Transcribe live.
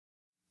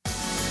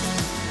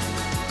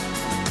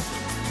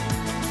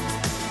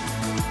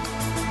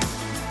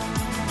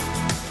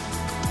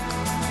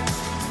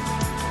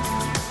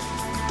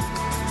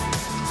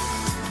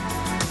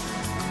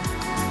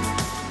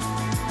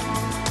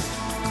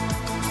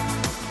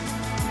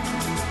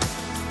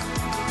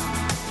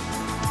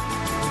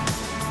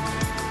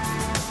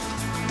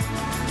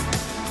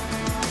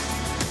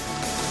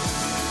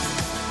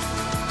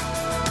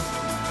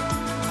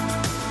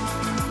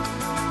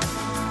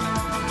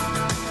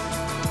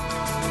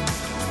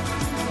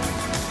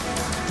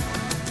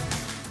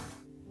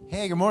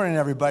Hey, good morning,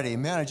 everybody.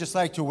 Man, I'd just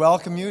like to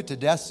welcome you to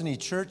Destiny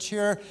Church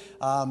here.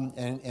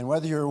 And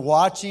whether you're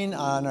watching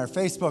on our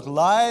Facebook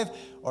Live,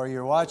 or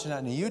you're watching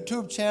on the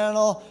YouTube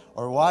channel,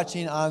 or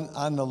watching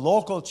on the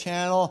local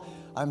channel,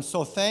 I'm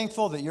so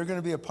thankful that you're going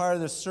to be a part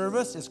of this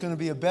service. It's going to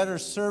be a better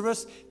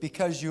service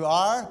because you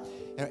are.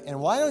 And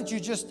why don't you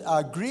just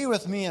agree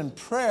with me in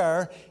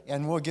prayer,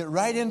 and we'll get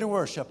right into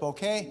worship,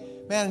 okay?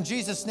 Man, in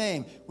Jesus'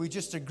 name, we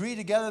just agree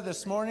together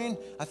this morning.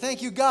 I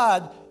thank you,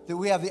 God, that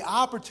we have the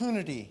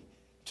opportunity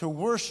to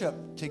worship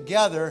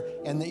together,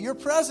 and that your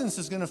presence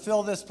is going to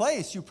fill this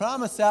place. You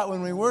promised that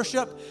when we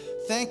worship.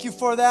 Thank you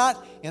for that.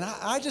 And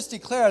I just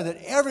declare that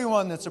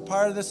everyone that's a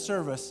part of this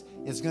service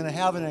is going to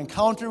have an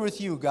encounter with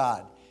you,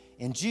 God.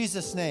 In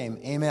Jesus' name,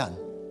 amen.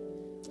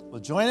 Well,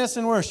 join us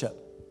in worship.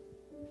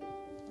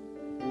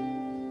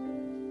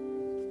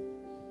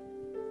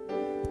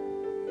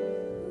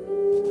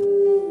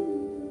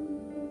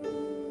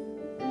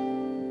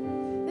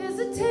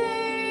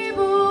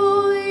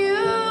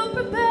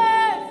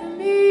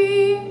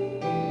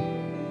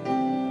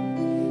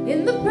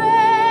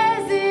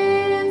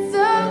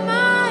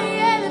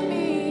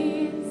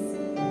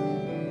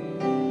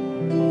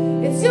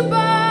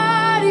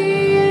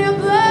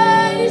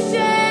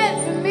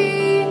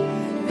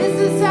 This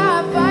is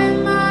how I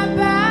fight my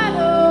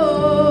battle.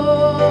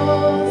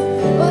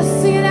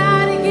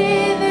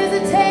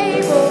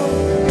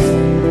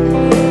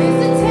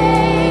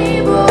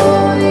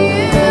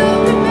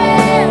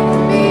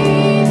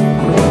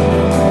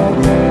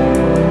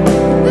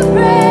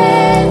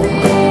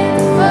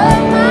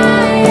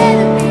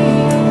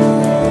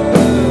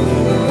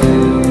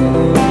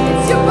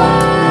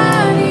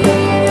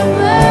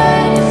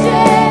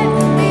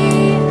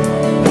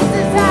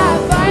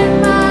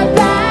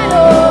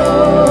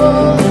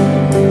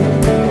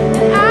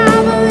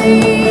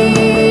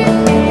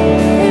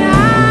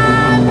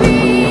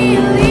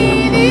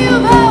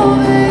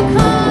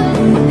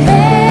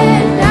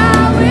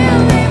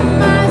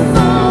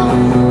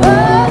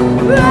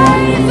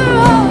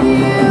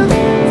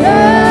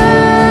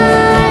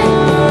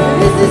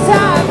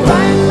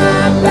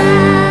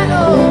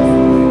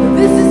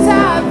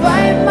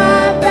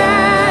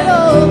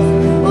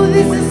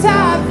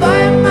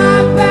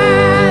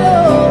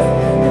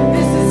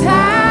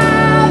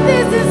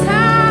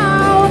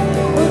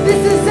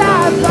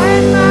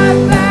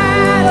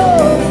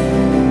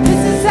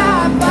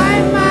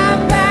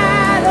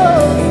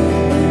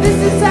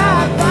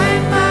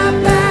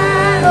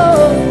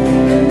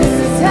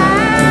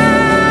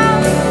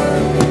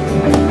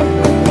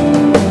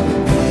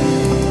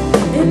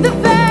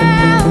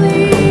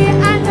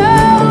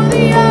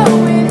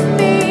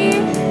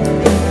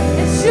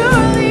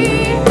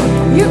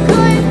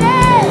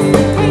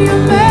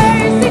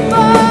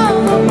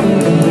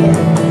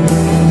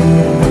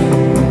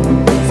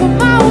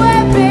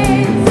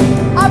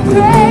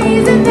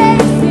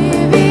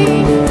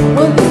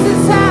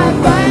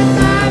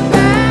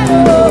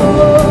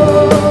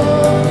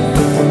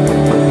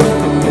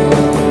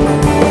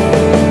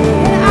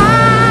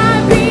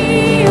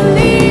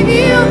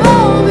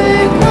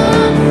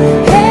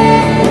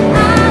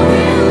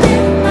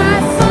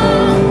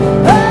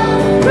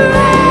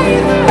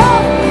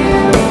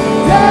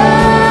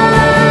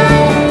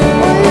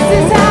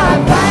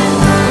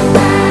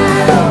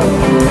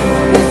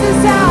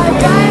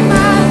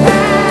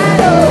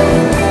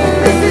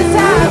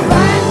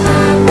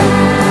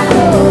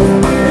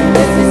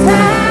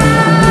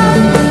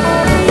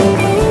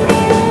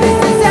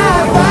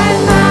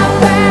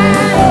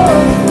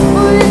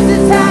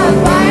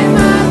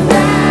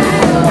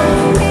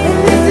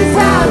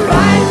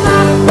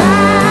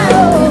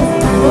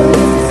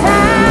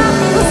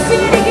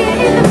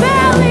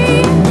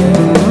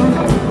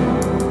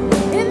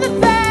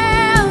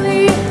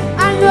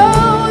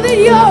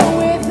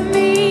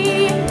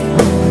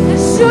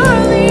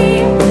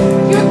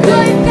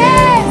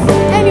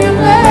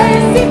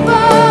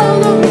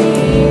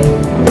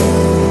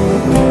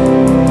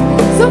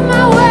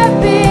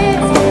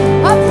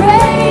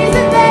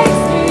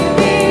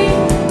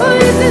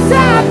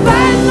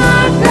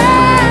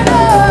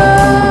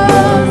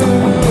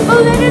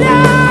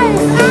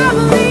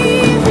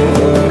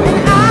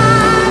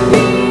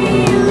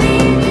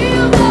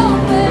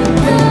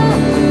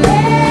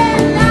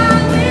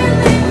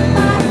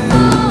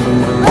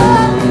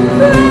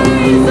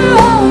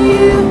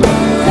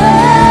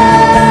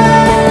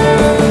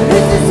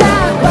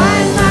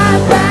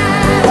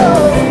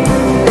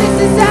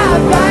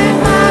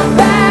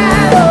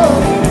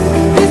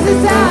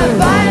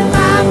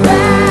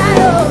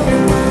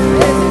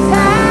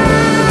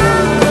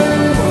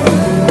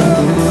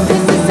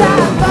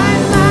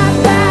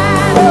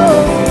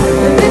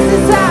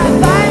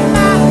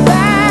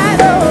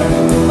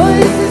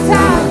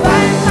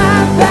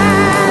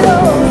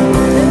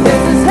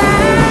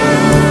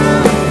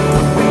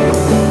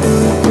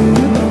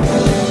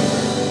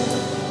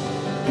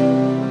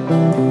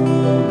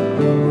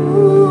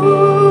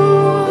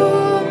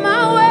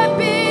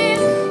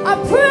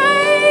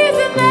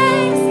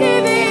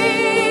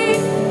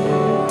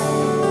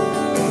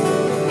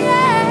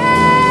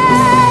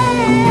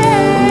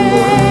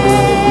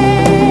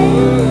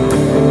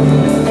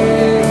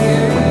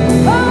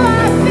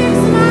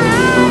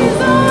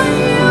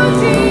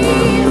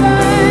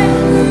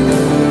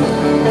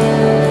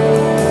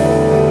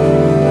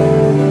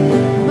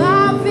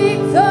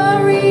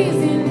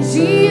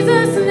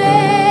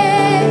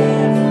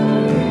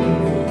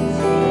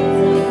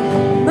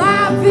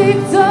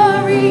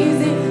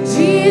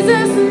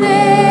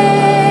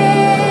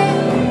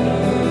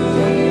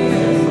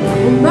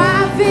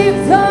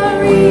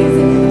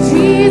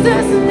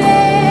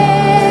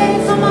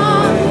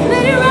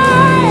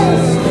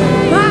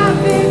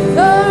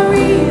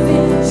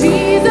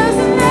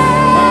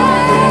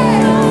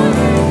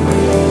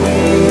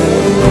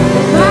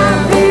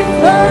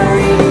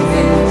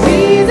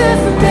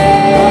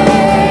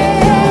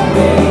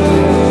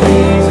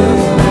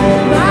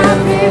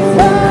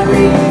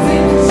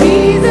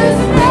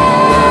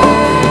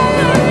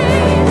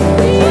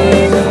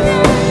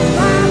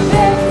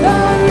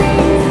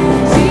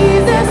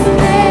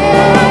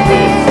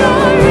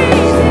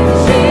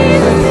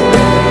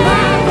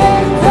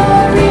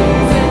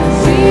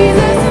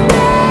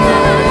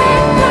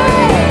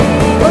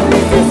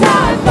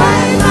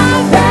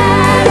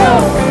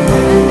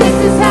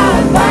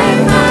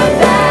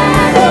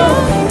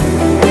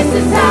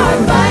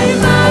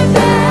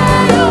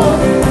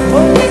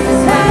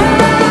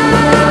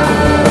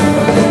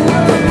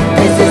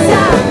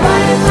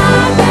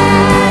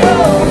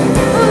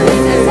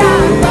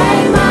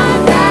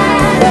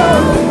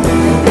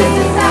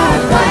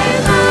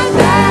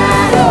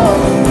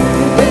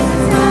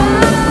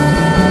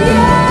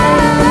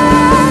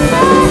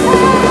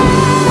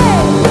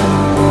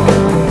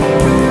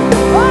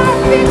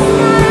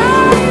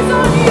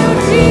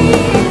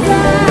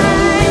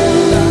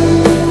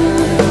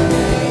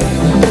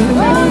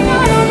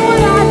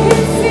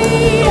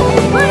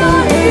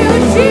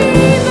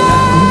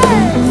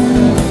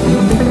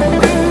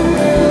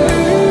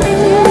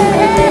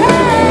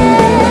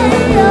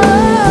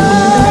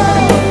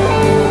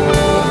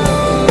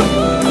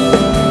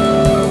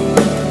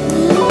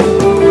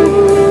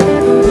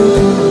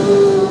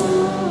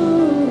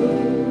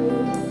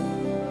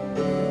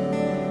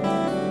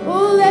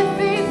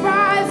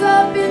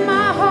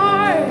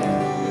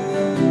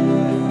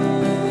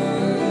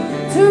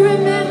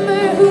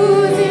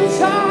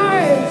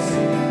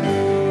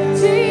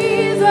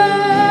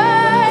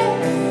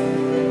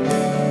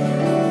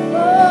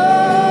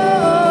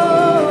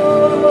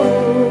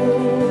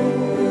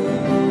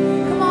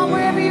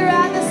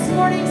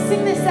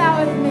 this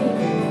out with me.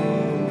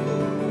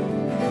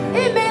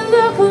 It may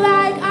look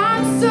like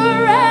I'm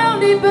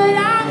surrounded, but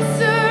I'm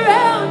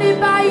surrounded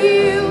by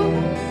you.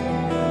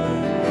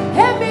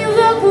 It may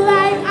look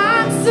like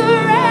I'm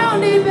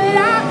surrounded, but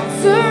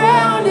I'm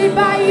surrounded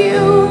by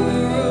you.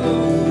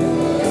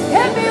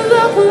 It may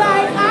look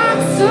like I'm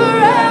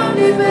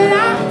surrounded, but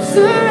I'm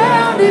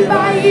surrounded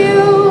by you.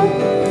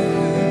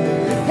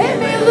 It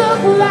may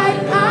look like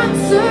I'm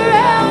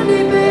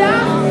surrounded, but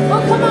I'm...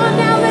 Oh, come on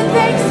now, let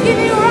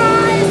Thanksgiving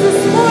rise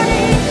this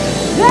morning.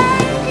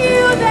 Thank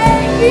you,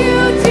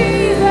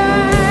 Jesus.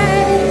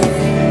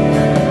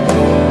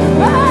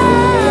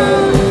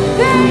 Oh,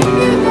 thank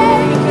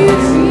you,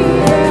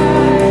 Jesus.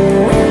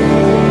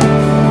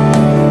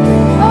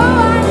 Oh,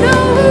 I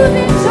know who's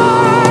in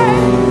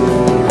charge.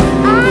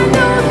 I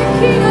know the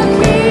King of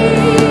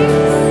Kings.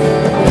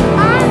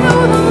 I know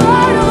the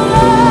Lord of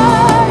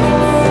Lords.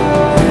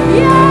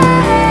 Yeah.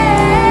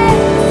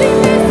 See,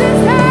 this is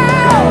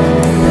how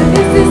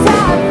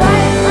I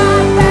fight my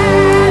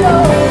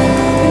battle.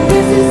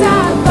 This is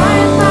how I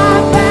fight my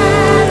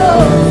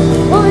battle.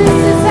 Oh,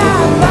 this is how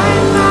I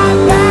fight my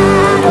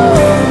battle.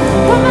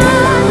 Come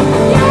on,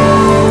 yeah.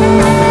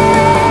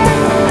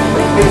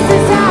 This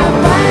is how I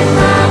fight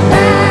my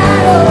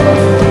battle.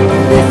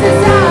 This is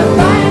how I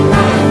fight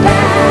my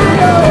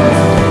battle.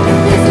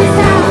 This is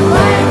how I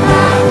fight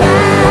my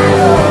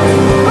battle.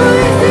 Oh,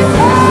 this is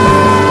how.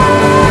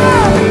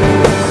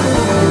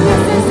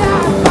 This is how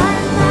I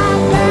fight my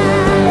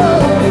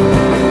battle.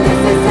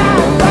 This is how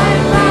I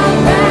fight my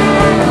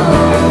battle.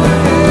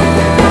 This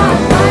is how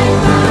I fight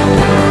my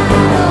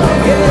battle.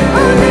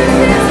 Oh, this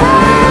is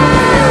how.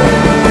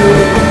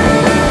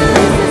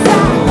 This is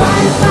how I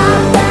fight my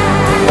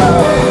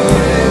battle.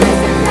 This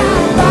is how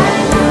I fight my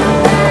battle.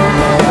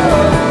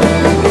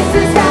 This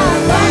is how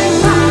I fight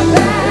my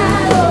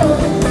battle.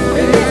 This is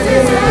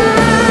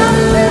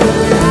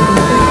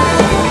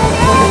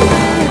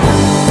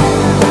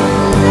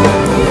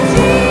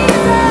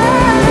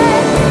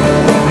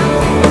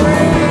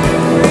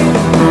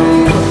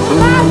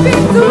my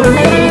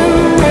victory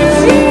in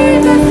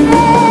Jesus'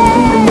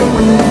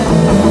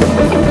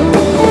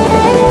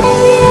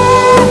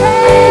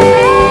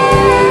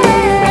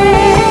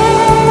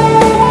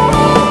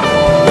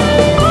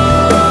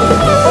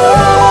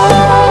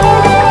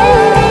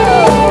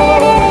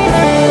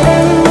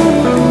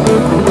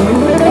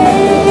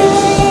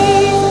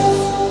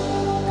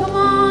 Come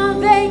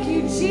on, thank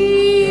you,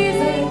 Jesus.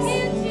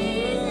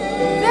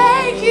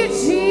 Thank you,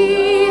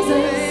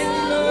 Jesus.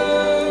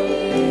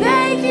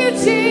 Thank you,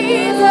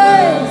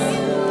 Jesus.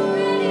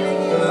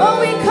 Oh,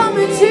 we come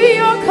into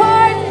your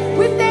court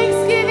with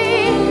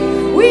thanksgiving.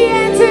 We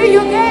enter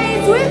your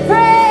gates with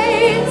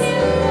praise.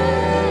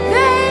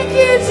 Thank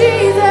you,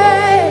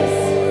 Jesus.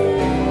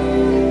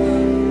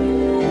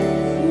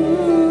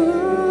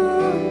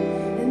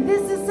 And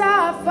this is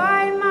how I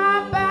fight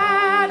my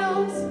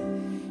battles.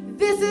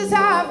 This is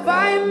how I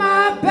fight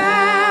my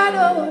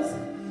battles.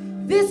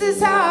 This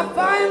is how I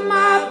fight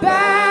my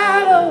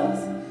battles.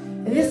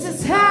 This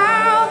is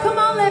how, come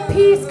on, let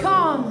peace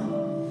come.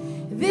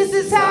 This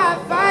is how I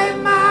fight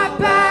my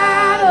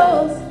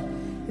battles.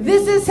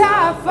 This is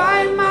how I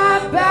fight my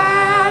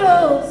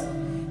battles.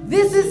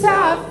 This is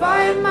how I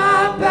fight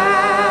my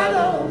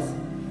battles.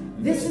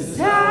 This is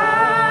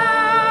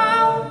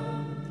how.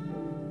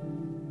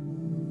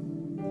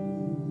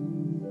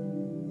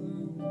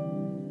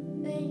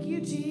 Thank you,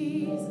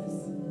 Jesus.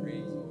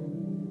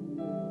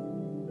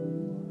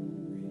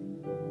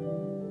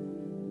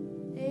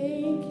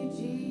 Thank you,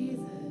 Jesus.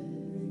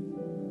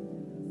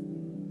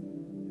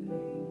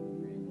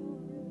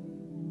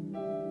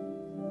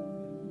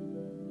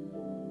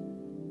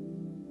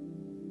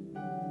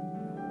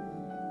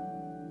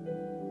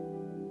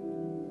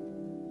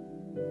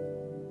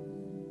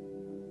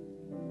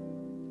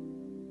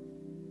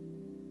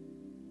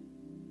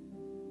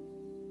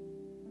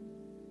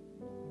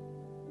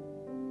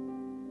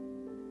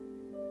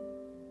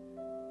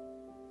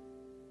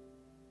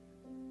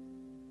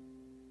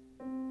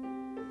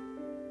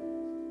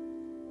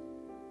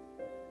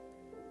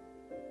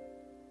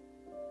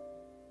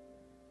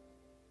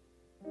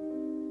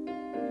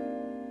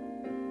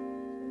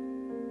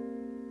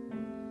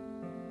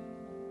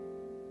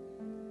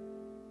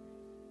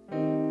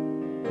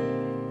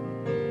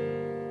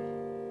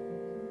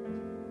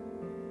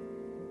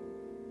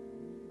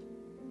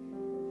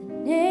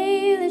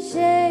 Name that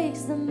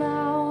shakes the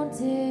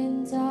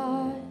mountain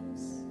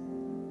tops,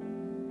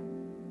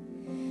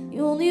 the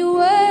only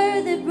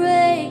word that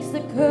breaks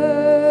the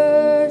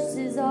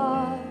curses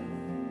off.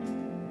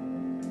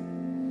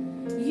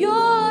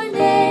 Your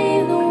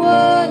name, the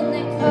one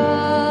that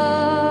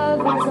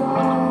covers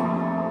all.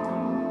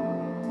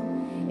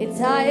 It's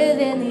higher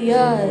than the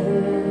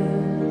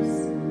others.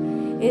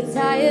 It's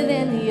higher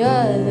than the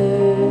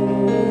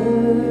others.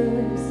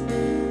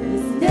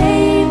 This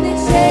name that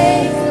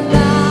shakes the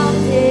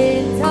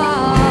mountain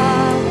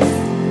tops,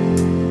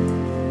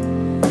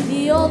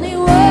 the only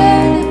word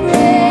that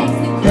breaks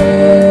the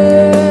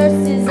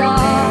curses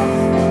off.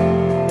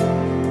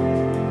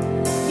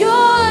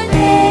 Your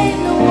name,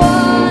 the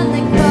one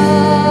that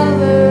covers.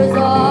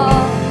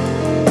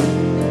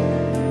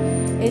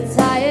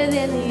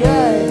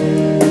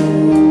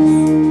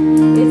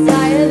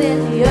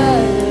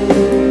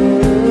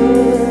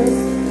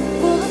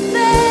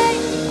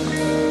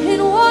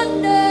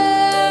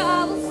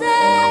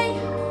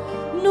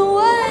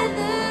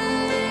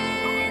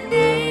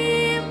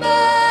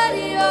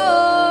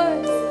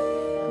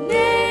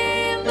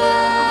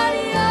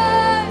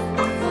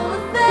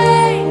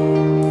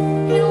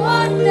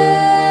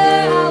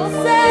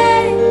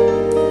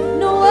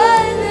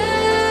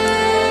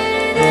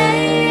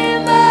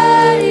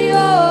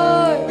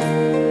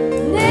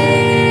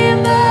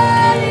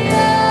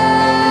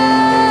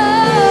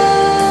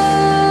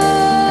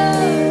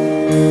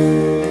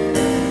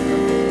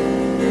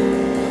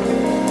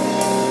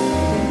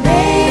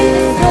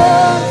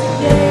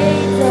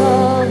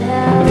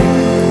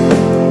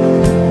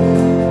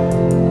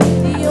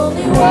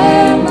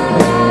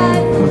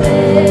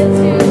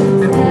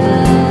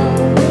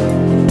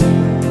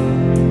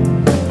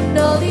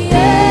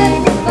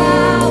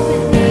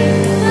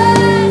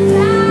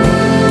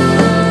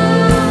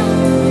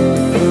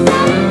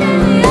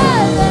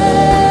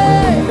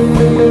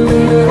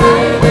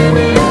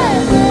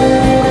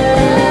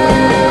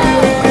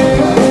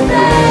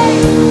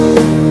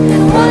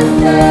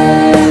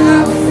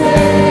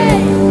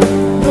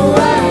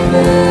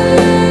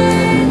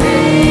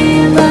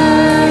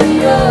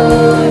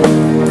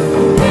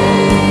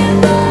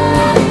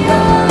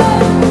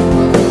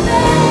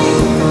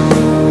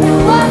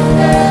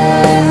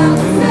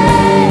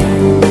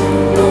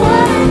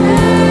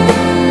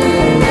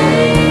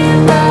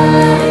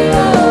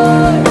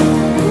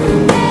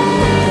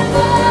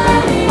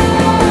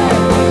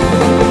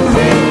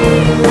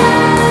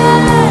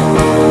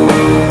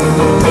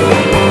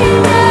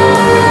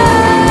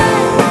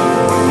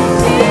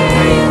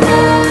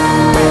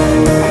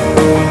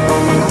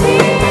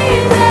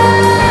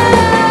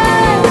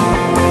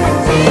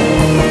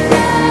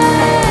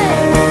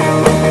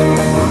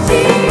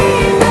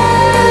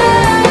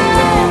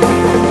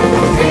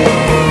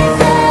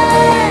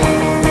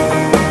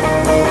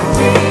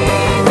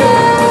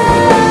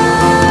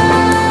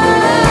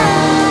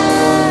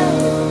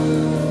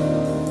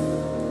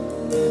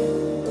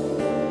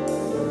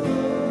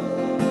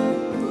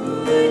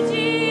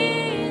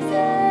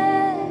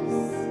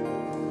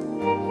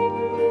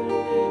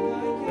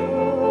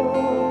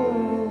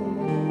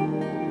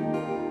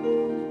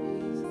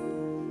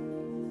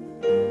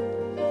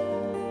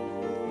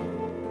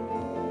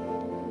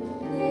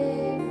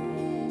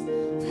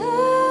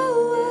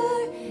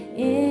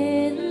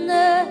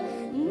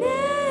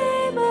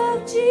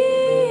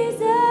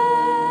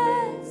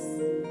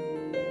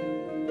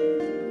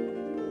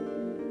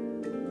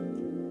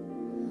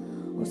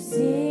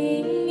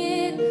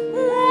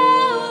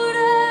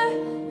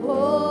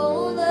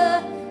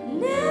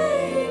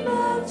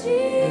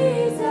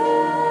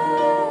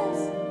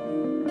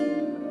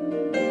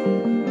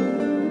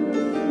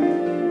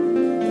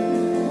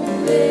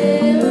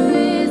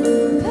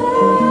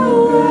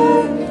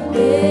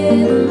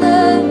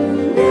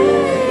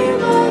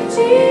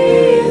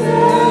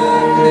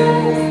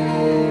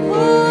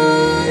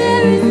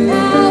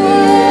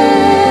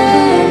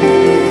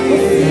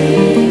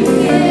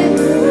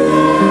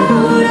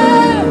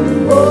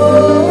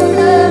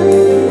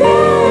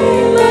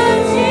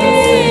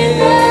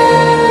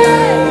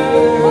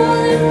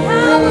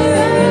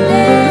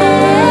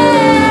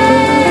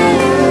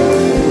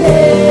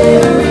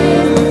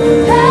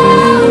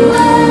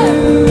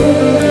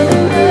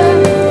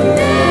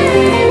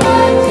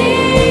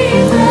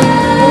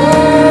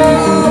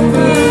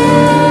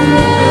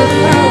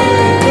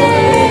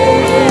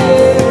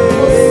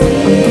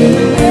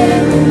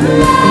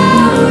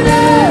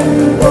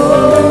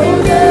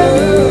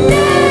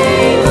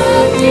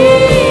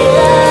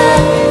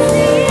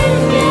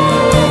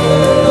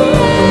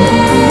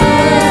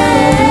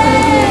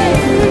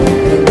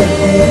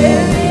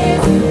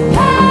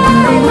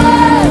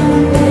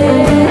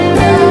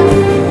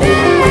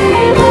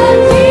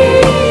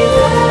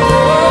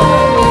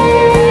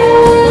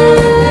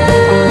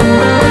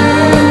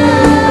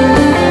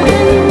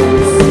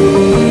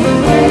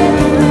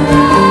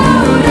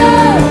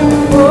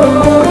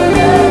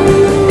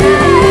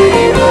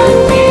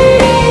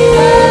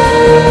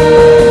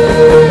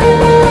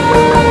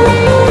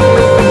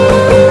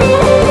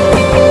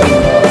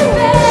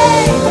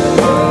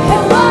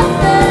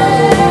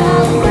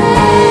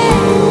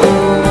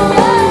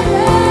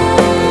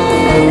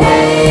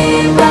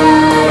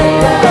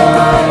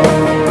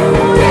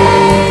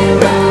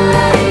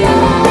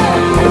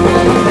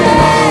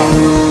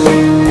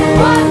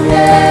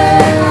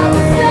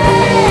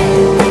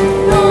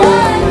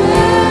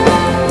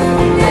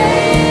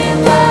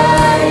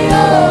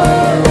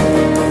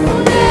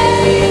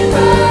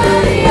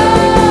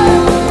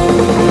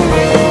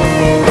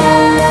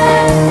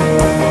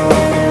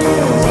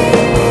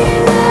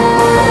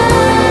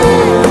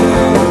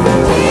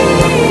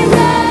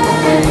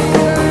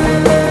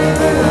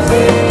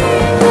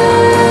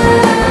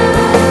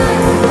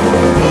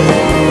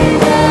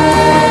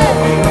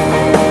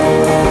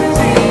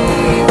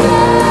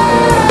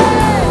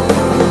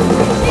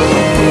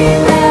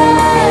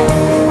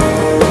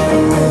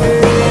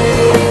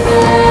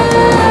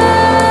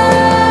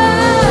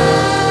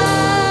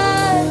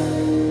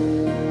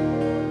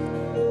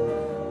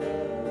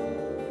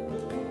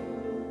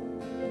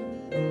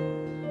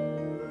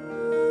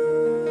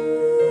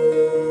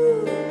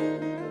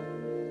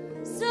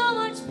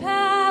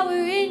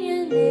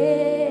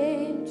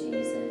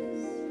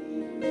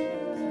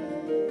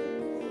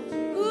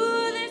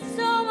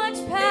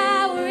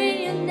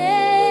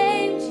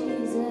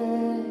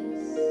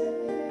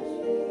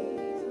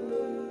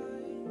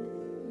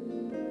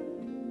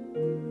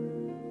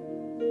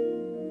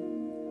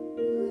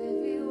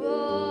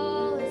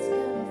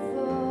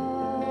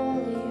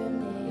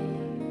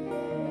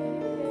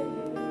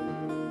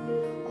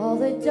 All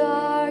the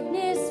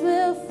darkness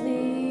will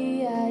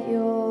flee at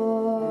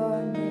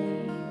your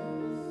name.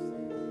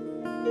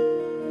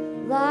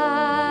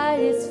 Light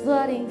is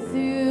flooding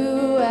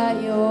through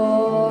at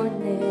your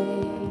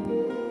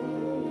name.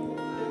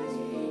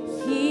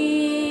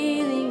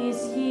 Healing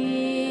is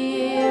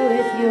here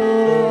with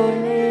your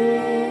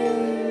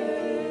name.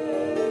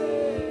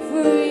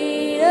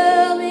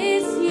 Freedom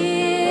is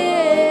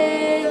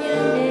here in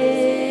your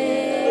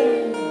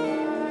name.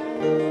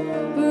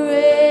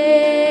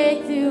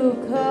 Breakthrough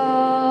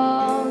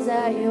comes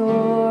at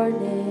your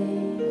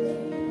name.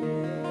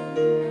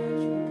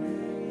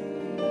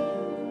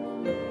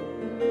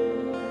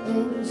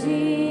 And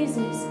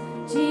Jesus,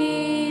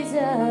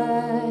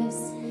 Jesus,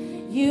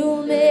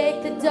 you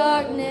make the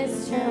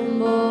darkness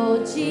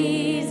tremble.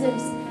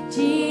 Jesus,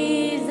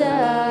 Jesus,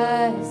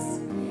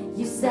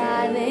 you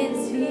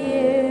silence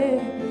fear.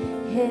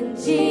 And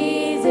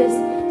Jesus,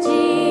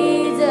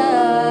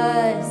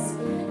 Jesus,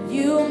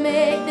 you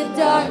make the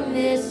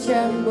darkness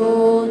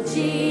tremble.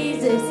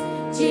 Jesus,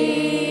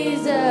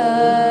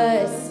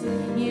 Jesus,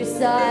 you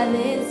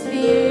silence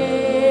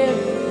fear.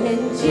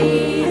 And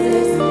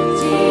Jesus,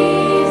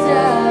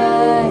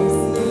 Jesus,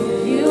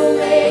 you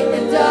make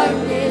the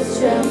darkness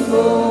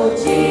tremble.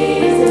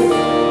 Jesus,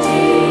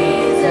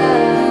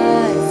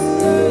 Jesus,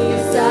 you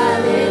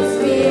silence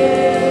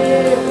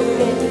fear.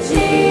 And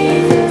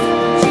Jesus,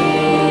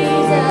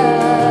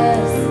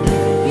 Jesus,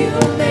 you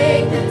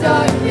make the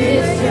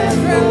darkness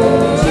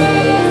tremble.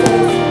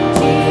 Jesus,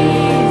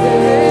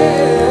 Jesus,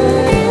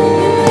 you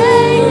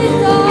make the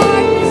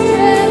darkness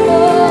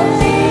tremble.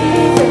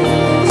 Jesus,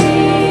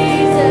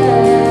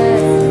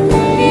 Jesus,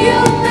 you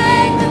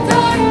make the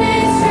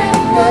darkness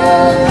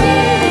tremble.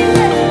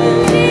 Jesus,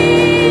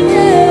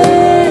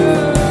 Jesus,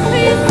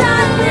 we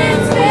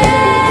silence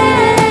fear.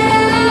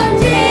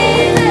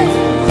 Jesus,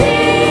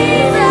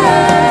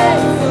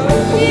 Jesus,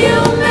 you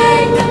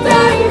make the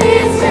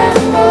darkness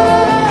tremble.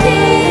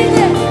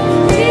 Jesus,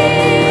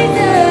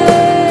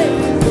 Jesus,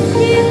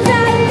 you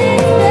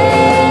silence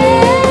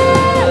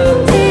fear.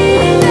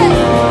 Jesus,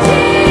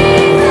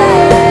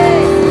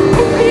 Jesus,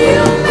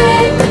 you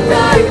make the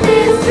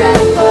darkness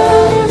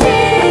tremble.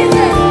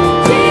 Jesus,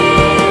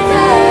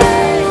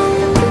 Jesus,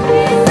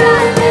 we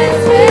silence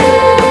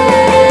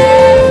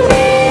fear.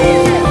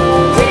 Jesus,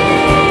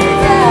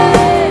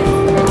 Jesus,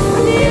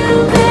 you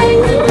make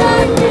the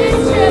darkness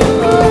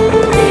tremble.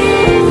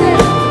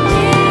 Jesus,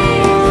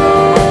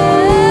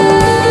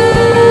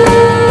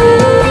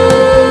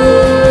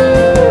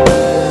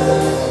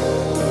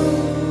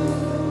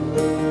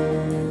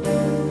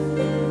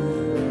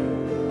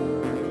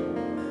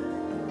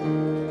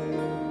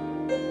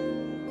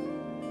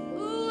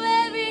 Ooh,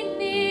 every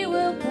knee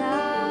will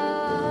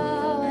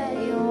bow at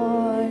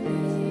your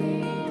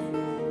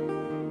name.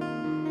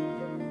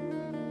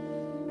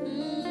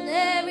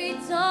 Every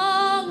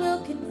tongue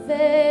will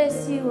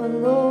confess you are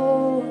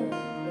Lord.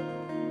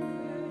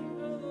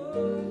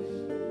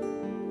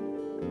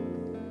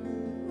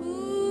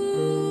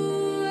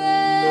 Ooh,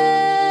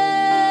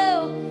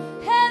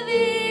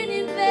 heaven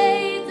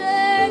invades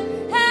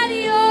earth at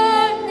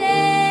your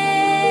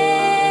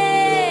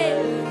name.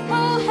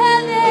 Oh,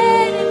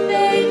 heaven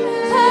invades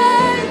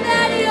earth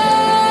at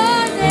your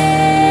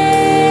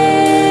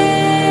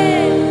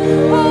name.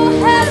 Oh,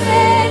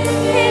 heaven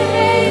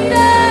invades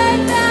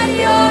earth at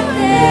your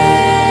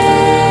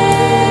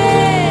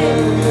name.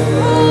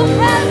 Oh,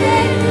 heaven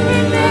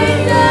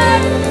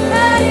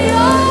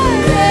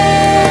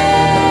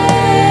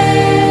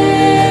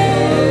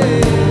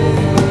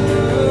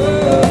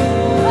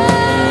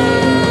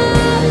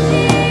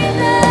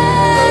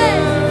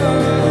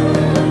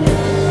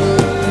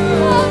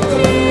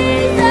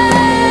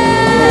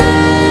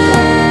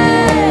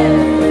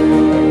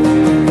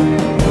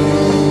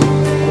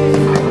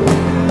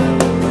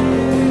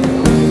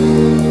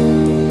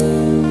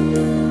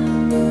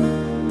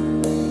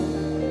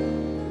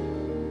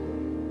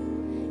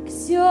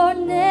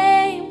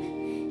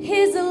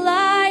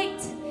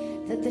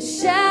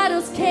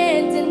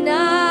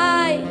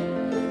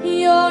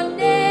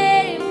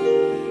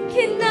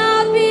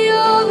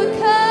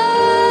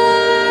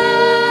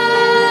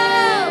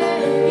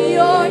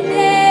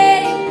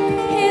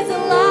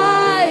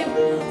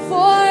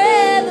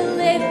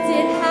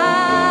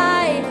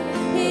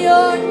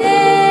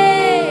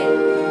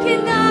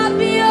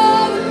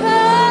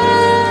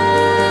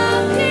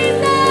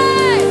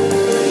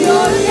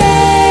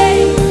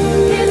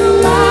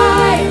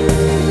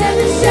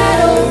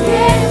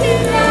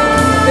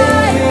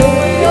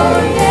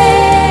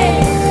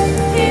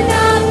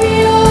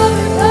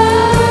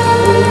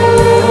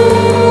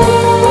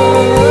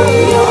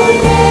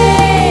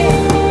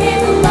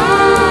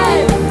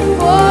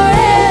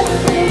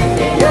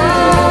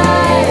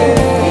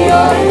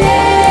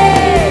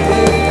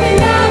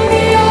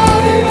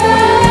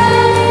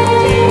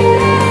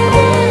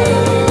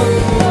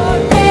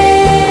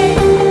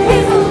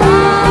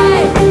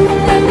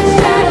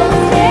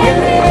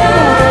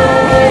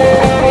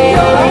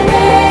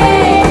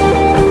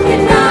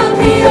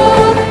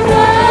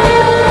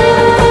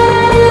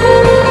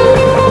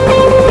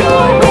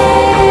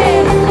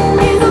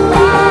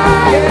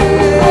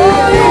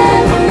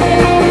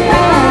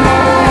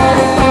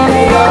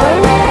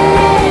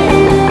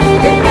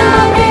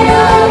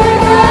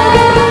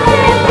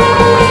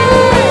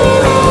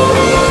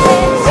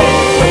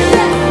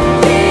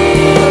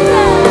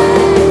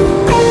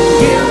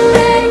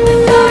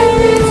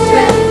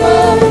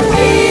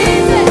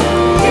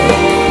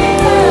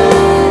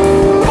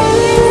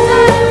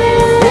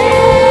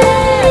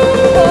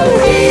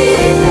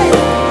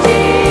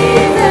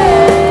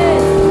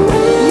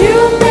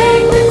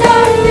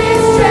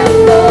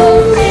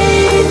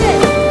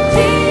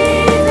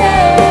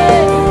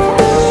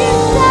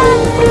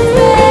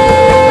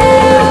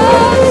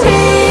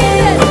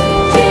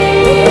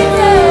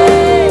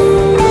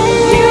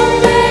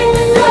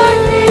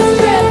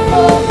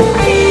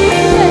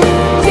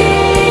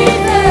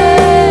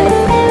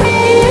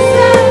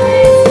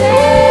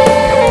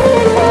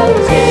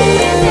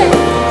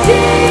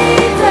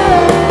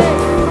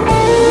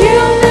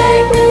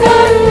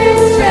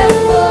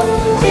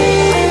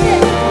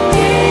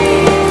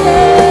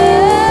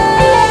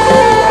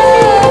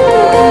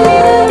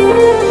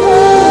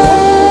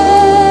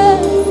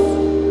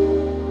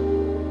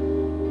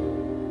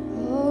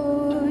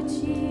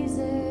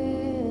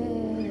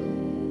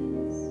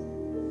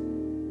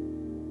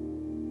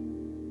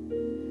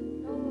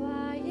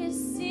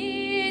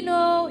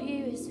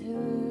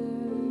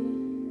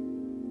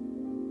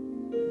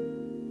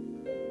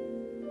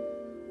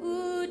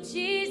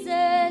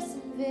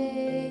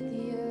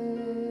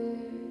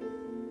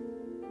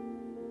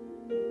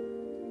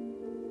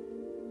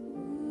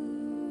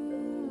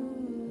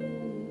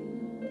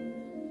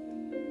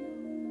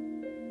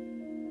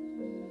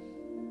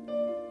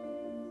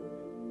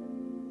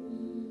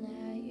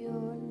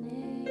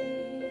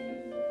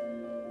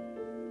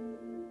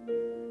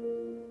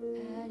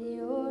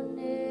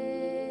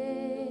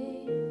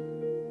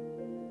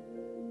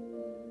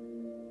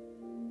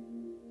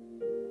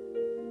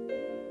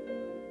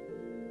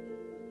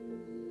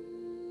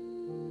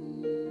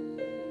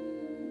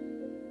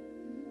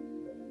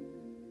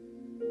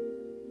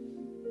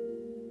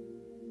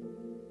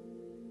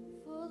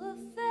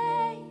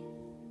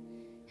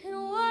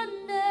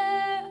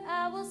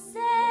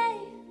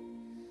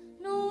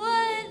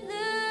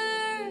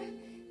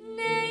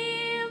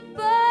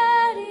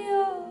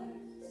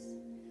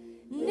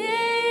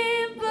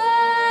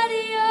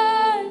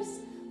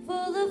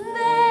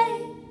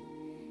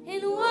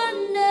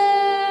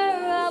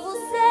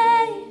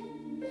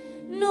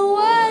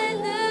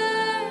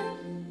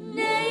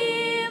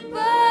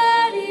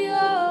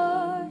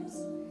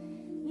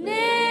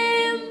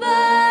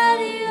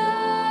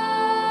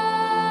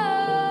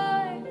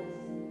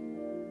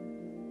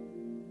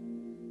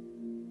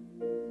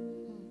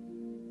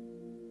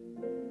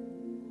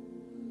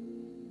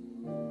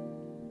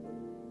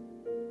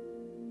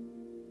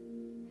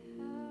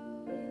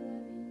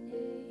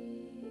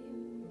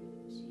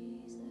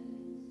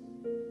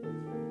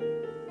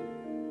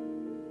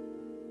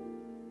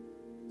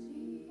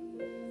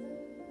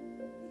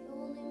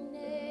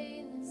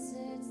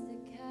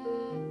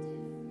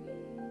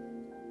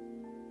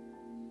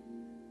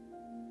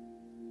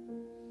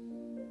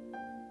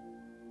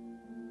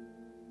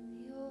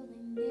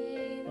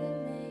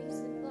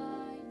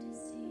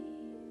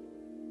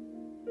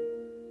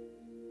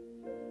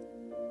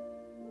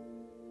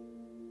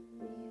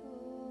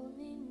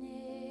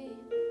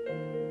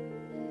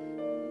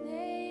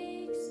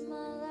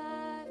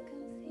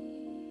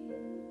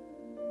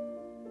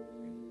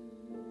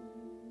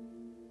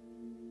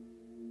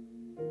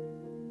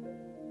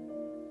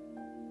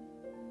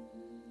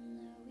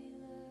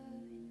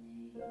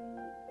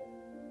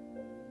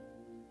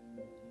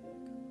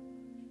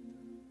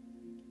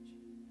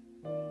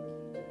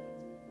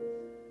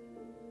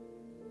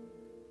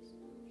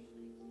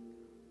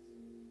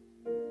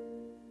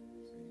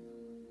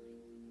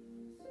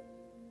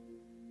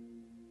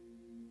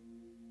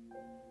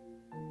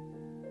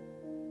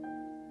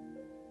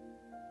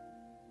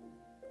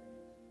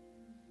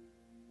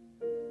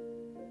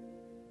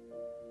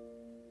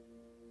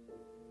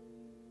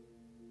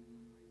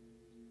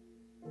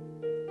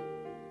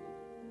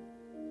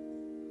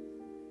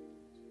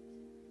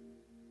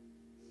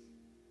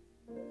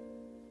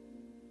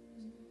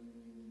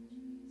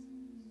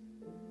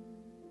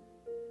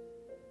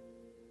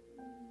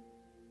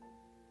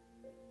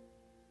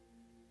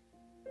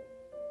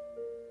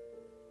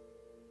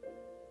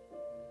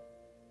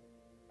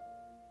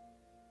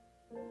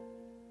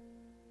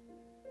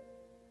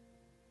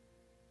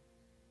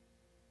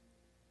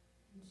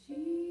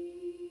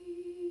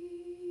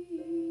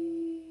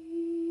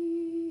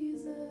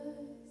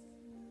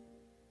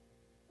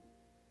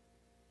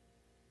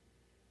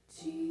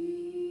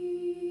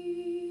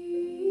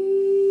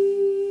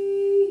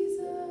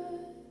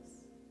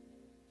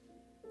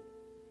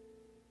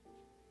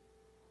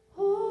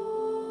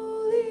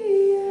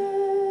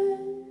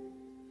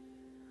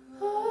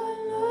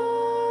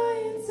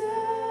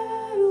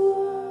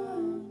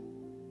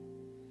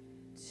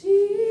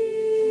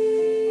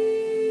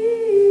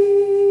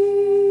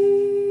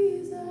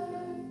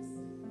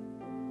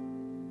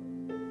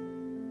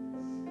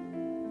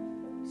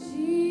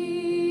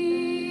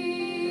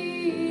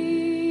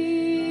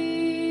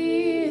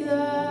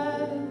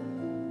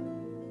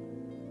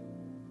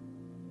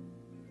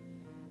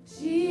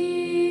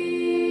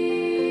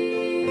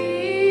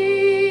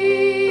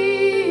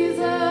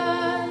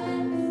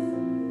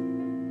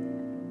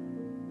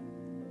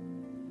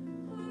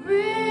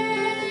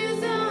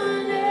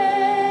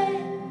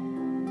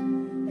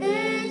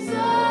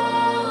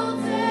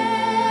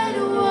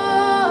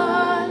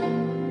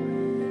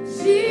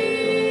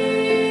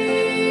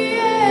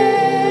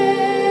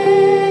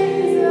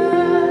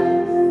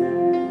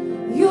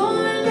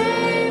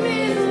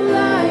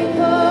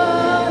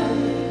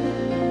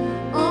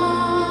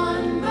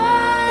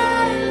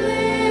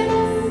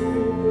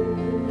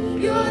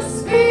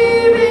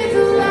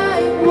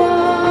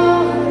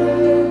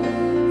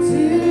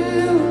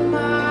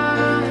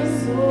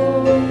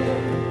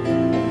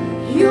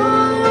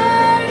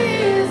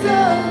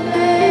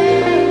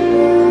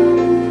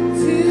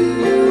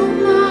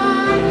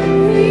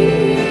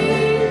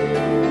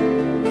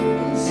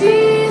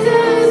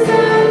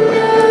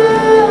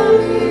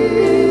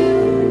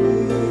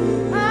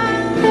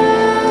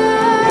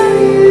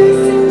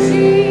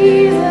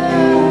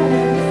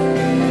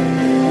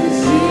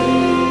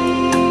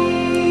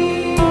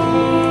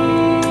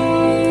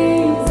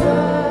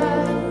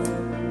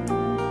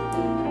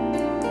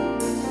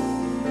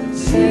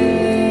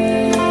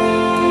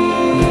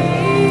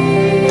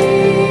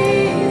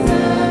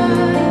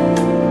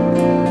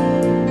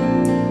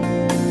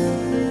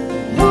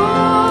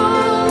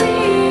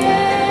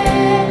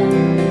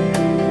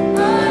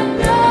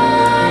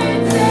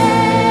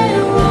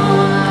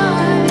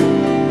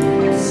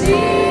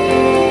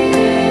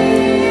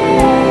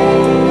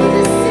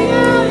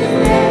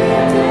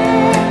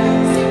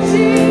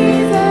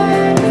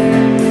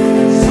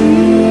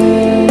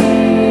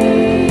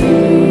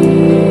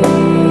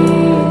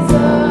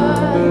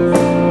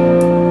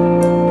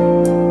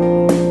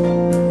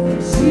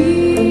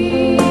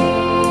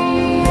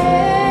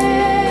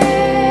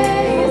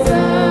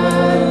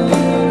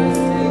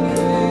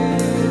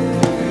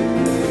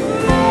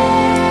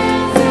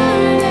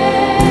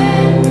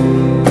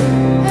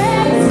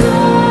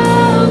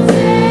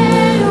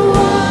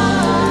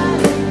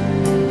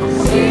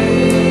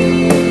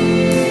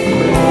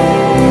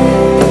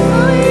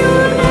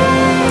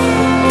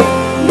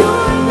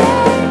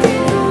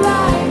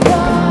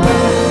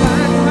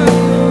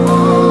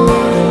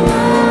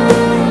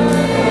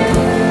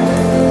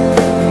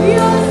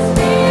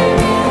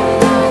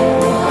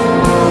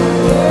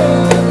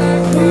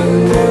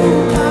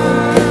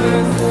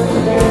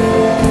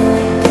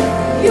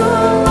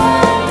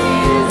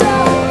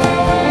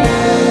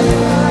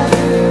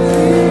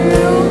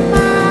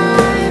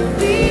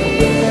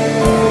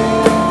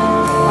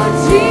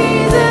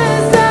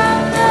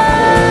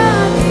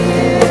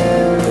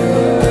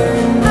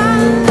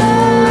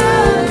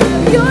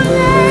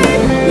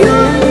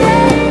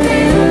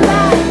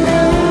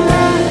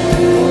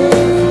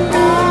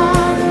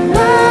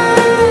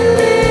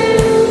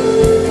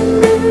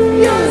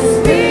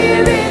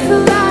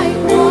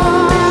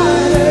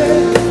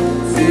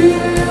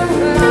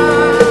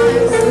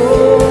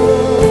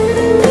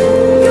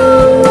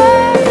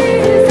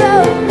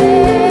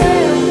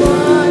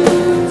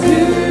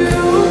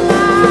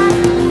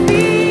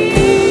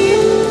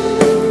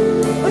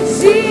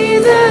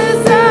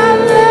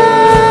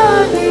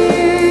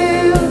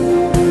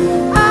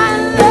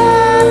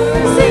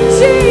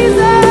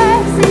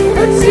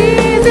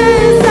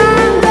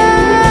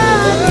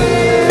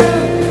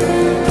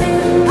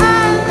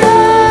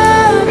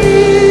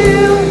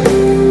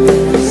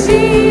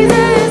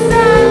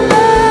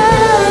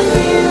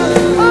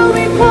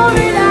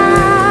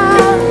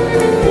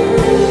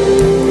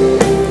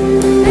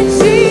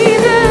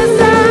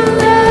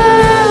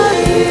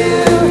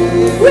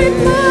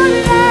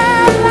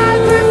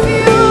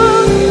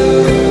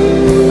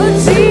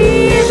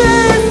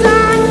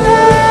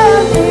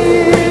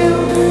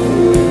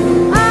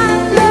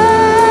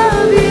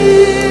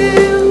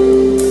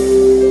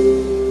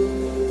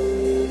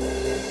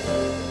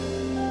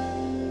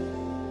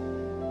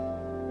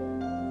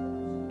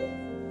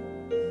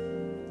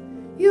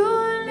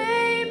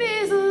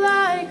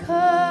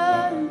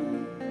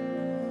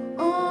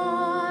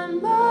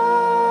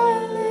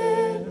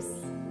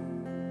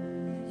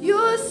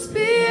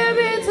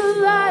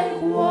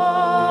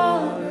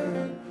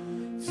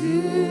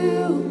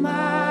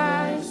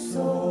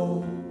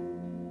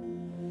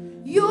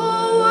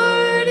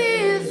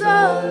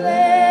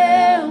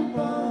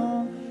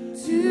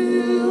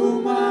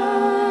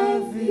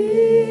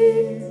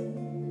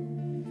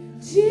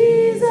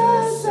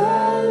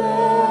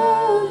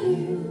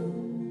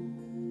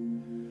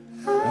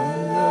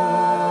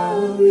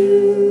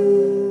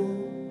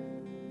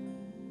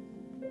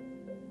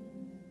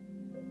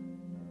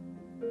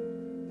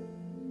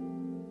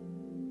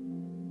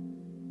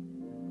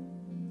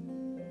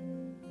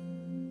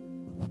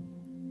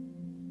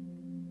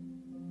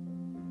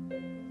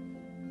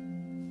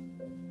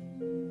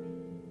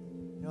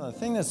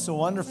thing that's so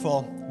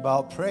wonderful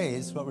about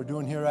praise, what we're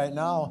doing here right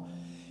now,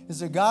 is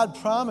that God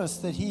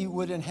promised that he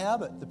would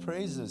inhabit the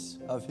praises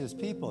of his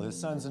people, his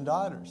sons and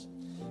daughters.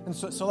 And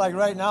so like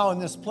right now in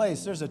this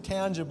place, there's a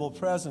tangible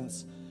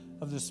presence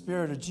of the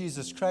Spirit of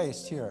Jesus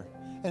Christ here.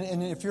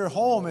 And if you're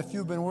home, if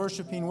you've been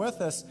worshiping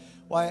with us,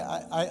 why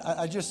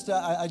I just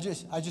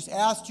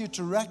asked you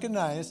to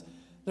recognize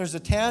there's a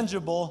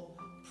tangible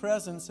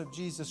presence of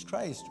Jesus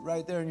Christ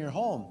right there in your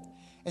home.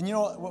 And you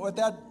know what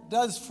that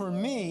does for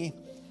me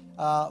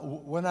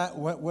when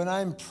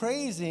I'm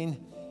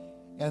praising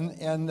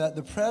and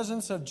the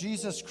presence of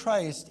Jesus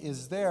Christ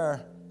is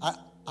there,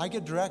 I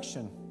get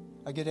direction.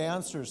 I get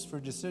answers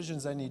for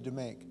decisions I need to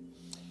make.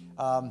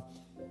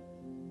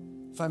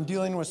 If I'm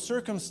dealing with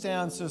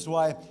circumstances,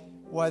 why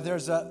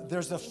there's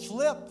a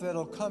flip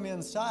that'll come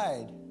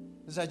inside,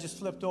 as I just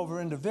flipped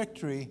over into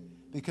victory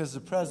because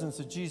the presence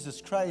of Jesus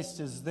Christ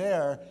is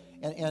there,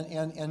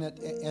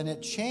 and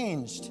it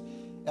changed.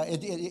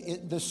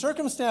 The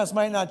circumstance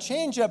might not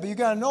change yet, but you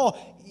got to know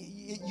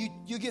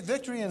you get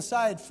victory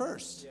inside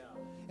first. Yeah.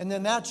 And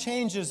then that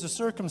changes the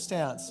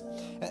circumstance.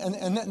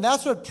 And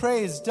that's what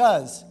praise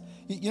does.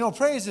 You know,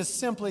 praise is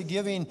simply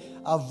giving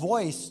a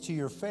voice to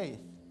your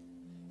faith.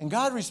 And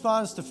God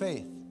responds to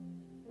faith.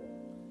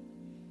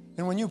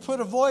 And when you put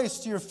a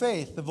voice to your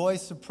faith, the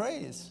voice of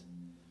praise,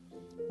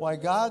 why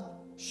God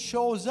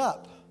shows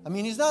up. I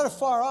mean, he's not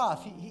afar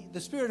off.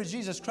 The Spirit of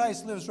Jesus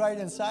Christ lives right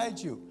inside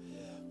you.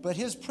 But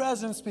his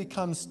presence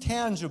becomes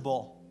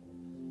tangible.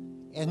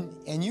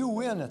 And you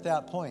win at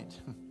that point.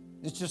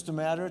 It's just a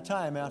matter of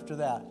time after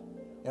that.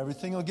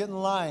 Everything will get in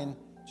line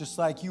just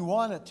like you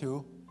want it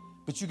to,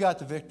 but you got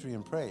the victory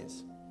and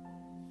praise.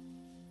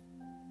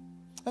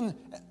 And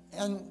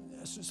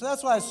so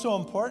that's why it's so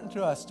important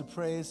to us to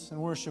praise and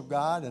worship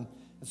God. And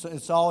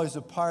it's always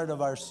a part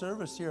of our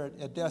service here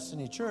at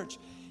Destiny Church.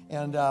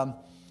 And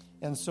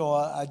so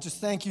I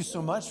just thank you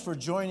so much for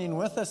joining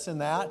with us in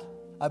that.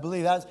 I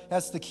believe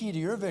that's the key to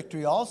your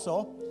victory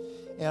also.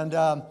 And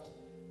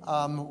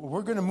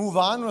we're going to move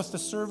on with the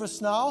service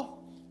now.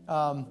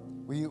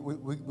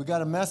 We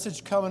got a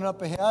message coming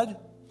up ahead.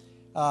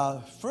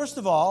 First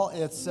of all,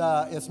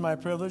 it's my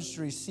privilege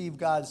to receive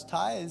God's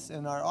tithes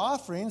and our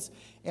offerings.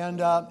 And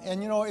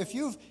you know, if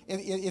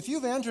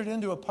you've entered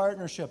into a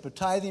partnership, a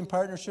tithing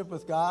partnership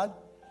with God,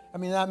 I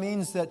mean, that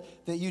means that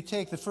you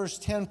take the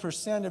first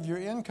 10% of your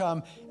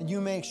income and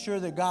you make sure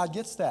that God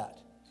gets that.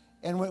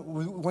 And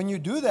when you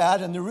do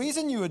that, and the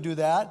reason you would do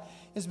that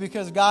is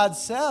because God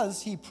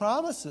says, he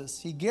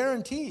promises, he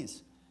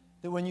guarantees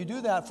that when you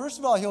do that, first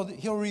of all,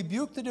 he'll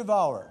rebuke the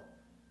devourer.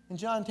 In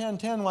John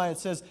 10:10, why it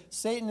says,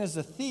 Satan is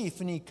a thief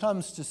and he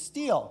comes to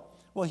steal.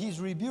 Well, he's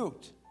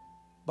rebuked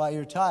by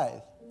your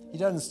tithe. He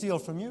doesn't steal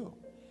from you.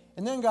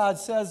 And then God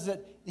says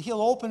that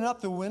he'll open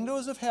up the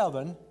windows of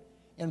heaven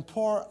and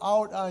pour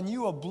out on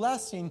you a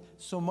blessing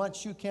so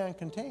much you can't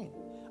contain.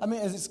 I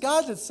mean, it's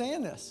God that's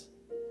saying this.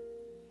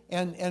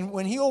 And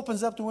when he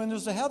opens up the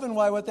windows of heaven,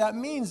 why what that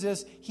means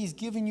is he's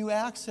giving you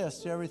access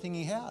to everything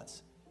he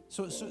has.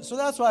 So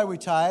that's why we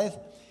tithe.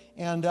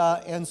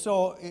 And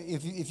so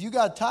if you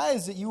got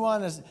tithes that you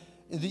want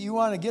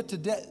to get to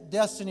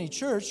Destiny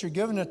Church, you're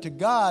giving it to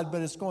God,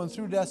 but it's going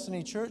through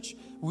Destiny Church.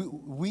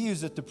 We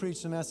use it to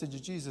preach the message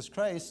of Jesus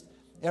Christ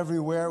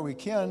everywhere we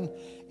can.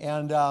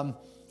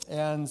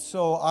 And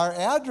so our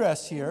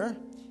address here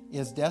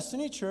is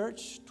Destiny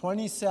Church,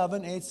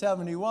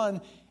 27871,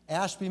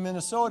 Ashby,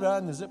 Minnesota,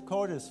 and the zip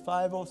code is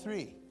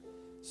 503.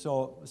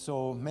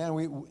 So man,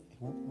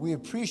 we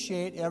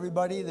appreciate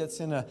everybody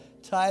that's in a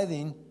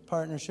tithing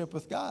partnership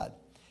with God.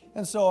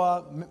 And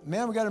so,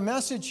 man, we got a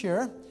message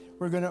here.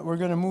 We're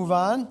gonna move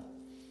on.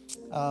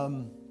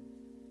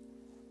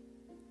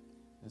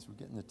 As we're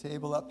getting the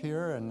table up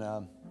here, and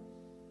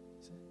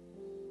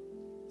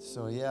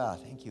so yeah,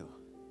 thank you.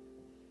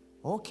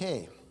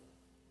 Okay.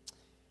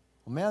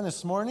 Well, man,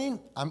 this morning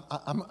I'm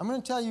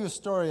going to tell you a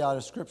story out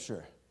of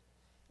Scripture.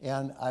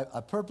 And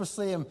I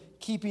purposely am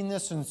keeping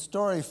this in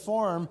story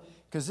form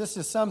because this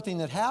is something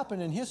that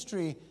happened in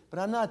history, but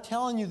I'm not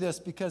telling you this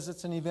because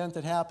it's an event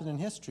that happened in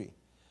history.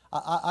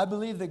 I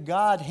believe that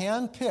God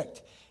handpicked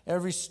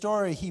every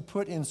story he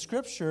put in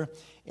Scripture,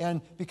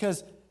 and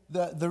because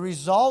the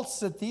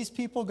results that these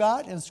people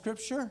got in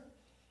Scripture,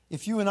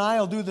 if you and I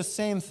will do the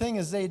same thing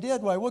as they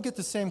did, why, we'll get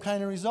the same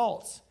kind of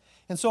results.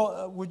 And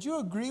so would you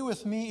agree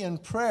with me in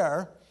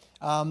prayer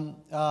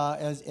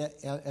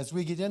as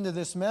we get into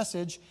this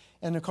message?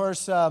 And of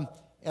course,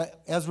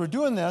 as we're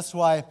doing this,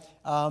 why,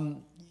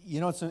 you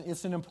know,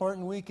 it's an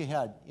important week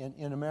ahead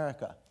in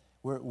America.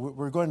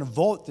 We're going to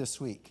vote this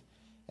week.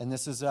 And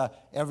this is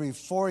every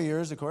 4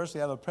 years, of course,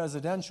 we have a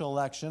presidential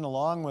election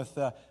along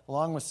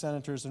with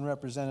senators and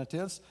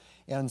representatives.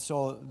 And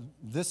so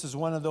this is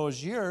one of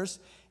those years.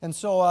 And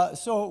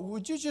so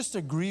would you just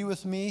agree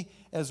with me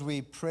as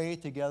we pray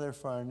together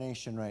for our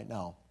nation right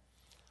now?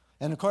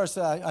 And of course,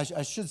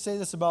 I should say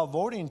this about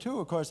voting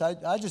too. Of course,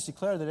 I just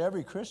declare that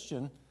every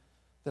Christian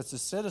that's a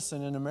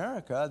citizen in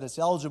America that's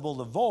eligible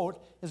to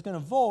vote is going to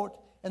vote,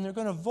 and they're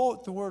going to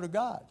vote the Word of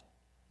God.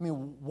 I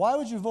mean, why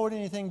would you vote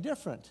anything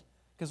different?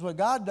 Because what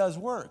God does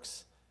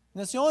works.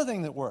 And it's the only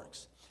thing that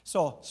works.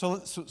 So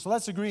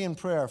let's agree in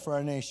prayer for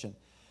our nation.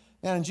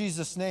 And in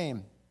Jesus'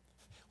 name,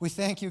 we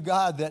thank you,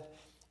 God, that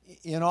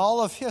in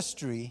all of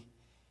history,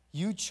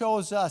 you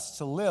chose us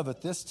to live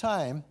at this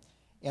time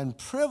and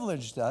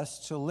privileged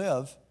us to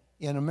live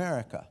in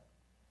America.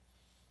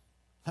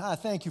 I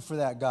thank you for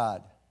that,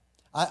 God.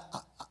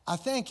 I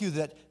thank you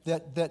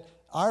that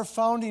our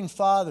founding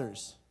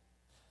fathers,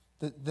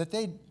 that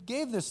they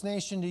gave this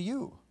nation to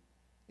you,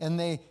 and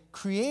they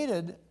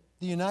created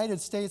the United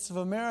States of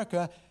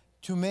America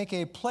to make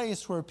a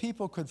place where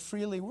people could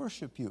freely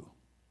worship you.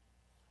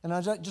 And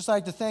I'd just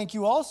like to thank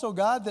you also,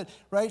 God, that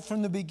right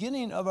from the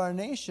beginning of our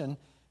nation,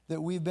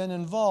 that we've been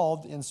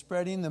involved in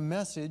spreading the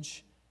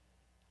message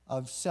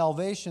of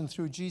salvation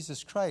through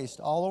Jesus Christ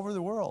all over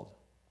the world.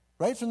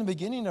 Right from the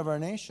beginning of our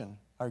nation,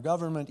 our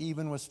government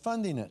even was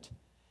funding it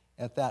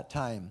at that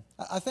time.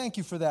 I thank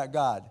you for that,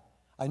 God.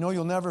 I know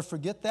you'll never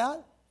forget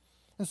that.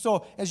 And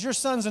so, as your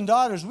sons and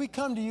daughters, we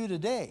come to you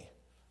today.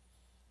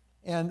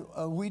 And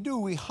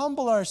we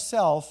humble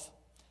ourselves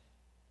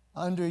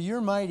under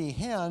your mighty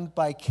hand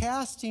by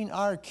casting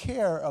our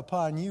care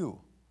upon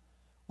you.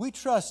 We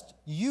trust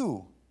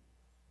you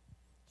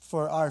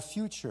for our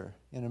future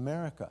in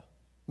America.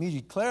 We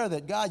declare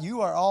that, God,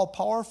 you are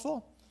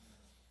all-powerful,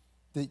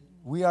 that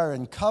we are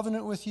in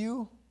covenant with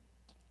you,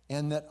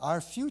 and that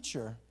our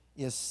future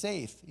is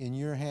safe in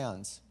your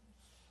hands.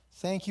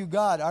 Thank you,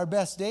 God. Our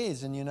best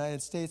days in the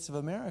United States of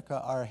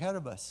America are ahead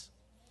of us.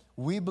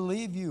 We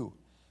believe you.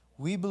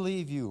 We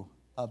believe you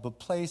of a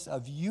place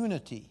of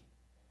unity,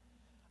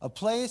 a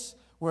place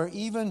where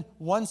even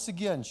once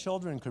again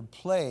children could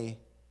play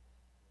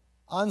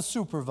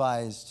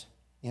unsupervised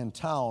in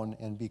town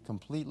and be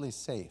completely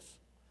safe.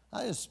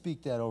 I just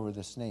speak that over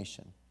this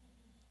nation.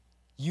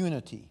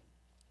 Unity.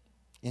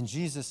 In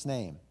Jesus'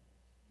 name.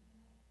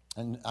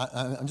 And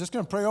I'm just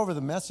going to pray over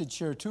the message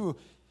here too.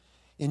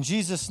 In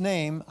Jesus'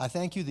 name, I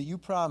thank you that you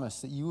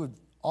promised that you would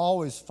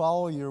always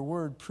follow your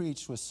word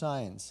preached with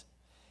signs.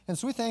 And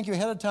so we thank you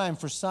ahead of time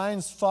for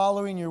signs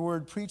following your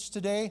word preached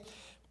today.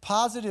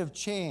 Positive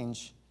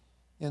change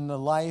in the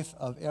life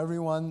of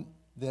everyone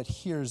that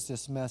hears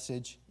this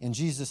message. In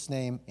Jesus'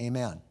 name,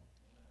 amen.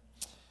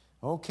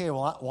 Okay,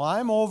 well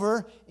I'm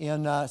over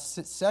in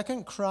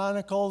 2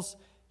 Chronicles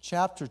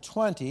chapter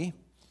 20.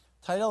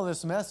 Title of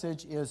this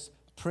message is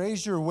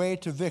Praise Your Way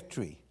to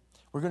Victory.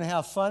 We're going to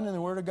have fun in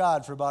the Word of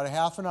God for about a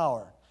half an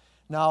hour.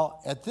 Now,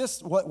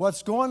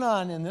 what's going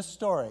on in this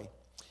story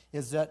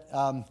is that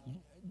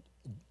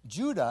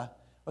Judah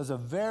was a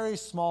very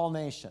small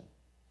nation.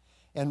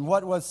 And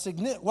what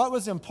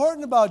was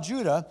important about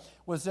Judah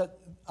was that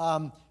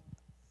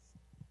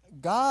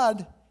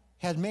God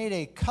had made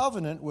a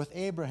covenant with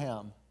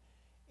Abraham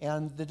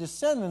and the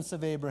descendants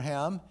of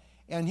Abraham,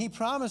 and he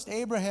promised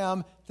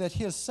Abraham that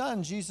his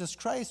son, Jesus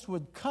Christ,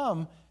 would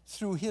come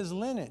through his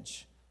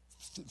lineage.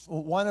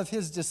 One of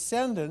his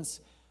descendants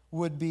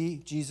would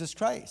be Jesus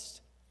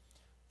Christ.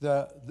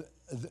 The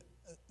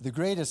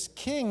greatest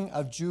king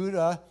of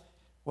Judah,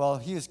 well,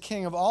 he was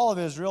king of all of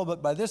Israel,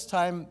 but by this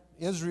time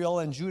Israel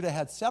and Judah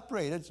had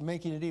separated,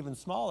 making it even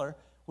smaller,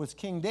 was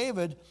King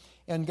David,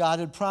 and God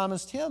had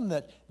promised him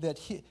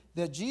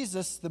that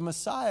Jesus, the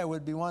Messiah,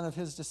 would be one of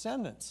his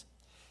descendants.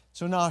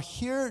 So now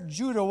here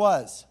Judah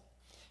was,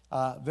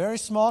 a very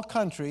small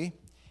country,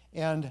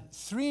 and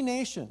three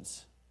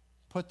nations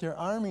put their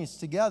armies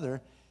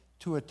together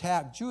to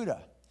attack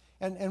Judah.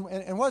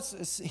 And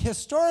what's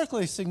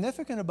historically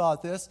significant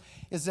about this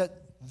is that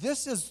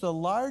this is the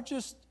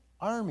largest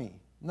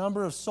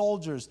number of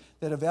soldiers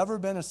that have ever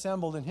been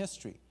assembled in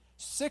history.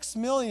 6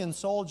 million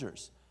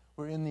soldiers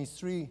were in these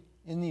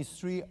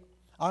three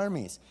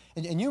armies.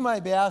 And you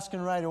might be asking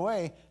right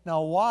away,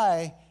 now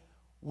why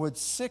would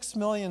 6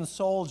 million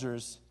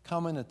soldiers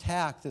come and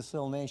attack this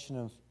little nation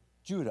of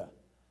Judah?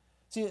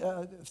 See,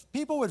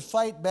 people would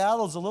fight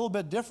battles a little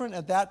bit different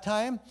at that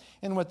time,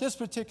 and what this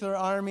particular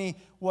army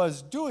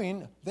was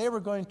doing, they were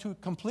going to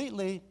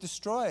completely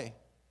destroy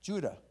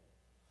Judah.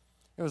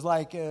 It was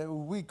like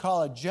we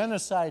call it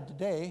genocide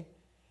today,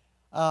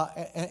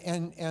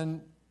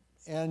 and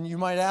you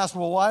might ask,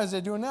 well, why is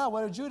they doing that?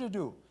 What did Judah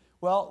do?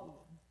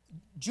 Well,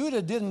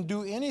 Judah didn't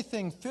do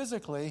anything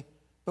physically,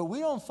 but we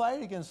don't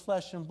fight against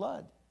flesh and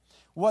blood.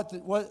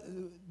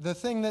 The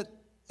thing that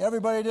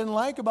everybody didn't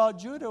like about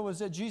Judah was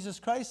that Jesus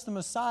Christ, the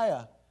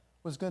Messiah,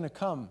 was going to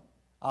come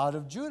out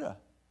of Judah.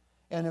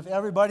 And if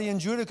everybody in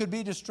Judah could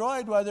be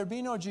destroyed, why there'd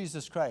be no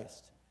Jesus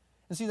Christ.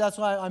 And see, that's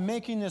why I'm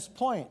making this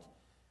point.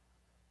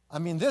 I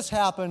mean, this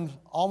happened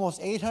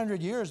almost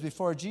 800 years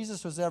before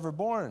Jesus was ever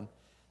born.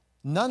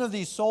 None of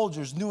these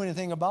soldiers knew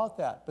anything about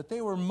that, but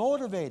they were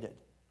motivated.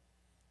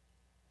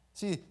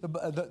 See,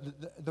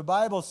 the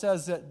Bible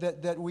says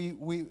that we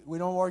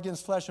don't war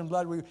against flesh and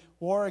blood. We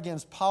war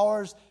against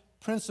powers,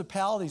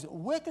 principalities,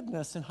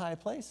 wickedness in high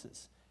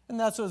places. And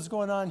that's what's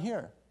going on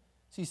here.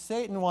 See,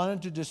 Satan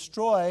wanted to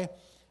destroy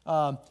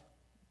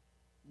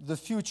the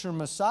future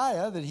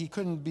Messiah, that he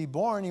couldn't be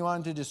born. He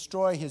wanted to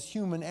destroy his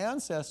human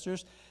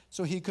ancestors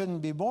so he couldn't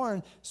be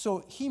born.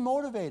 So he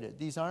motivated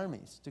these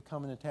armies to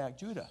come and attack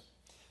Judah.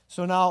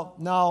 So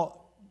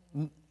now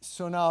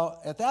So now,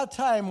 at that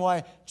time,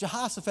 why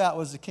Jehoshaphat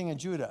was the king of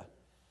Judah.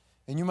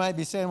 And you might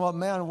be saying, well,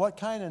 man, what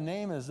kind of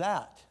name is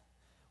that?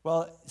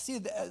 Well, see,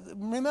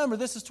 remember,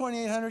 this is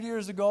 2,800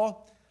 years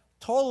ago,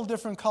 total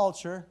different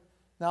culture.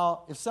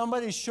 Now, if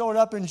somebody showed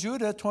up in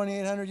Judah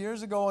 2,800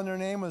 years ago and their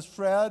name was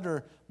Fred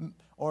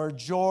or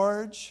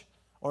George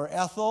or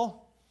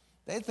Ethel,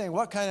 they'd think,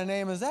 what kind of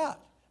name is that?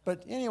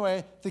 But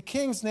anyway, the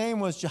king's name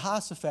was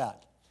Jehoshaphat.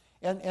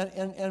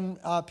 And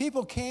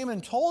people came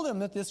and told him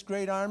that this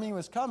great army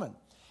was coming.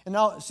 And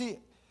now, see,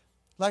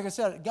 like I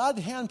said, God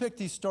handpicked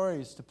these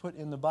stories to put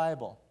in the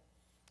Bible.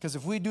 Because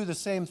if we do the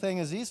same thing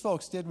as these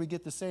folks did, we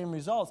get the same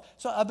results.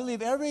 So I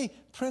believe every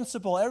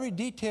principle, every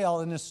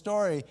detail in this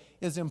story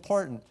is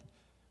important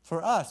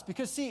for us.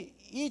 Because, see,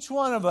 each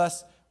one of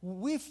us,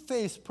 we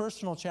face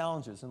personal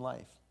challenges in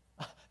life.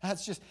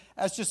 That's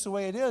just the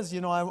way it is.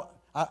 You know,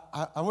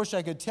 I wish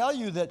I could tell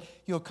you that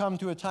you'll come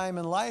to a time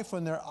in life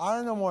when there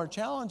are no more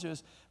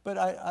challenges,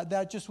 but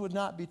that just would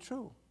not be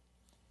true.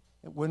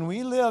 When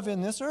we live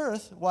in this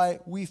earth, why,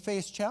 we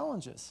face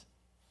challenges.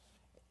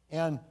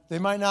 And they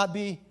might not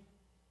be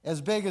as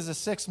big as a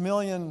 6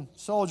 million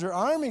soldier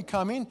army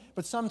coming,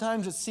 but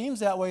sometimes it seems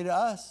that way to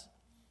us.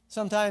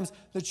 Sometimes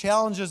the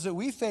challenges that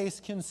we face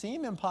can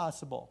seem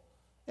impossible.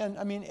 And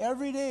I mean,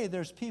 every day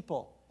there's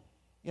people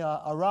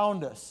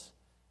around us.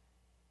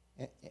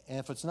 And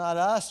if it's not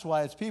us,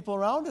 why, it's people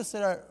around us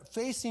that are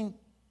facing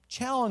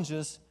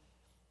challenges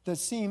that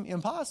seem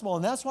impossible.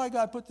 And that's why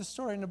God put the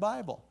story in the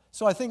Bible.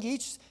 So I think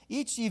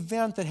each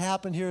event that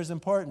happened here is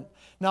important.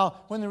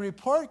 Now, when the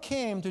report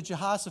came to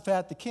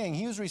Jehoshaphat the king,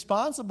 he was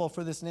responsible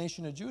for this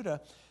nation of Judah,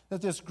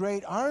 that this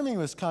great army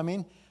was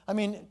coming. I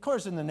mean, of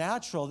course, in the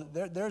natural,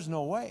 there's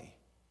no way.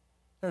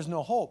 There's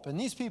no hope. And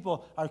these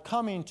people are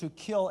coming to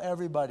kill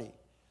everybody.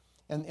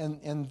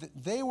 And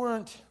they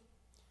weren't,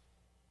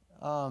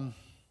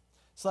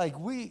 it's like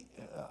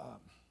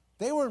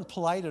they weren't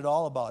polite at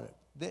all about it.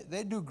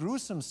 They do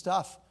gruesome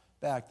stuff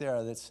back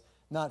there that's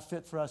not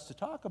fit for us to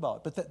talk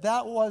about. But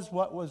that was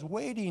what was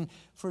waiting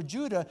for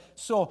Judah.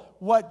 So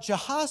what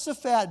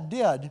Jehoshaphat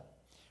did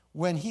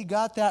when he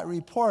got that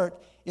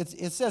report,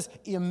 it says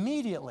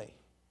immediately.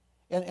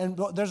 And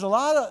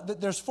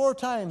there's 4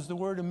 times the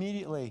word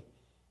immediately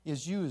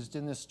is used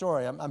in this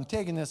story. I'm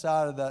taking this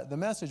out of the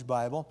Message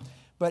Bible.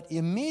 But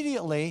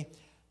immediately,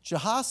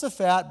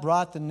 Jehoshaphat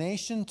brought the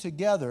nation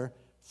together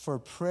for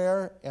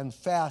prayer and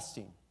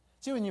fasting.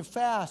 See, when you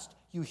fast,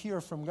 you hear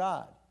from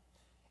God.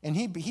 And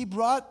he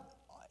brought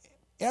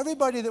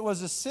everybody that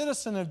was a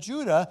citizen of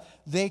Judah,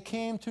 they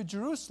came to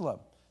Jerusalem,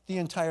 the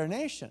entire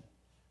nation.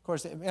 Of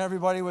course,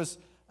 everybody was,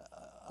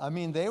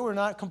 they were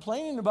not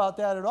complaining about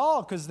that at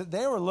all because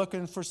they were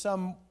looking for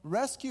some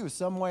rescue,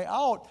 some way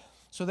out.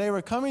 So they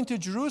were coming to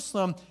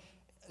Jerusalem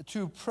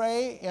to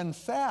pray and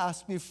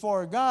fast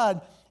before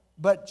God.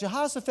 But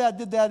Jehoshaphat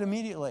did that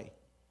immediately.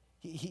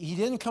 He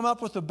didn't come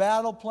up with a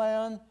battle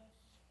plan.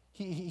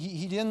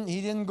 He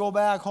didn't go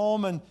back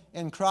home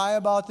and cry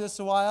about this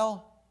a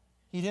while.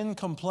 He didn't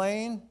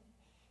complain.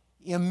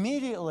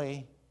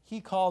 Immediately, he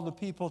called the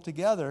people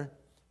together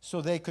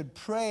so they could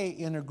pray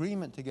in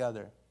agreement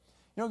together.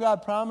 You know,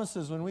 God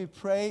promises when we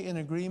pray in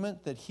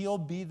agreement that He'll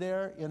be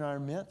there in our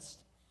midst.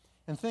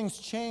 And things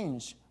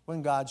change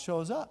when God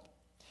shows up.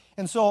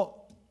 And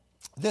so,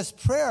 this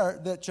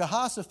prayer that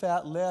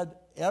Jehoshaphat led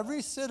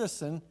every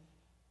citizen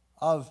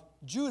of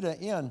Judah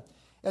in,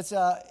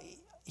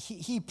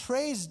 he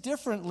prays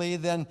differently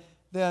than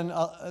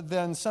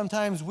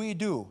sometimes we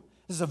do.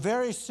 This is a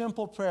very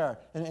simple prayer,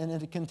 and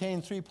it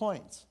contained 3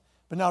 points.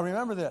 But now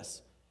remember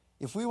this.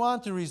 If we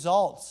want the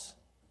results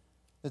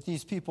that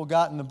these people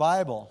got in the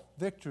Bible,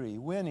 victory,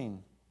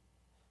 winning,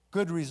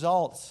 good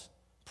results,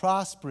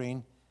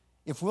 prospering,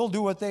 if we'll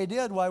do what they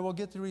did, why, we'll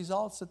get the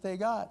results that they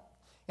got.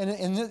 And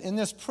in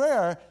this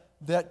prayer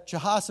that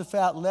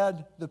Jehoshaphat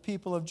led the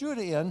people of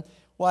Judah in,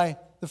 why,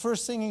 the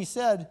first thing he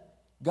said,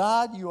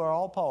 God, you are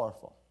all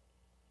powerful.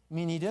 I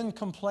mean, he didn't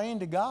complain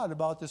to God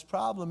about this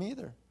problem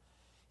either.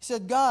 He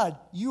said, God,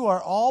 you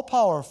are all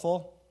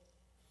powerful,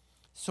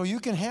 so you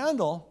can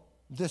handle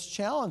this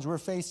challenge we're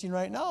facing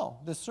right now,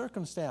 this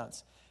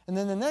circumstance. And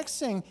then the next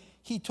thing,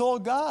 he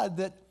told God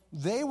that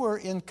they were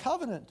in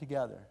covenant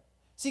together.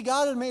 See,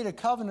 God had made a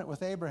covenant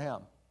with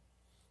Abraham,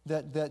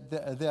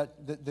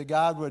 that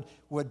God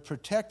would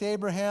protect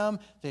Abraham,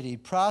 that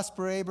He'd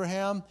prosper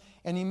Abraham,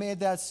 and He made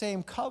that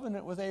same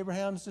covenant with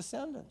Abraham's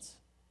descendants.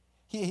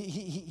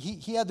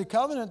 He had the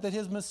covenant that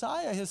his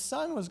Messiah, his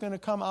son, was going to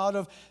come out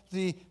of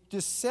the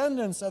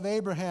descendants of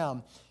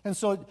Abraham. And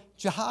so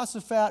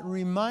Jehoshaphat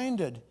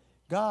reminded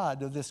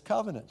God of this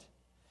covenant.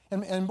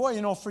 And boy,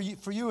 you know, for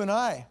you and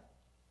I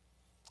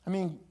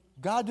mean,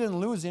 God didn't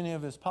lose any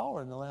of His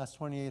power in the last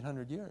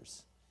 2,800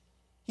 years.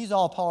 He's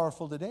all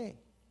powerful today.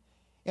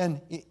 And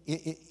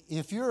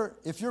if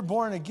you're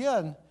born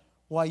again,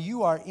 why,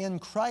 you are in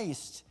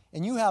Christ,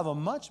 and you have a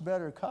much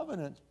better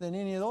covenant than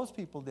any of those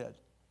people did.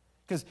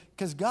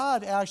 Because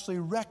God actually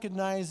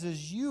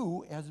recognizes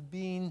you as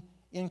being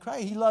in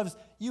Christ. He loves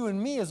you and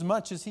me as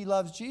much as He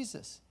loves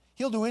Jesus.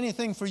 He'll do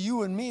anything for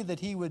you and me that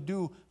He would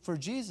do for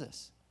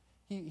Jesus.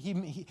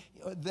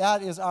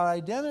 That is our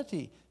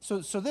identity.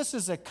 So this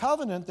is a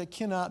covenant that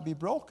cannot be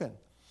broken.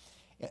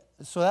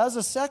 So that was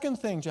the second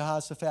thing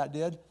Jehoshaphat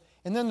did.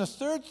 And then the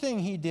third thing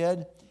he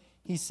did,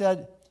 he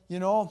said,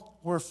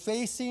 we're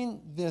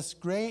facing this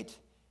great,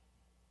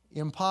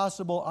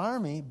 impossible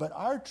army, but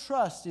our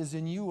trust is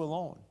in you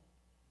alone.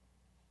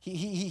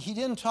 He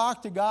didn't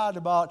talk to God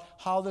about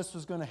how this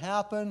was going to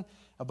happen,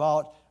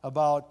 about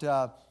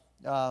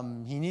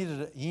he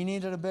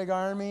needed a big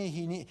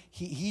army.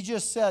 He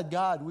just said,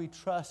 God, we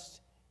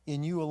trust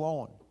in you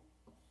alone.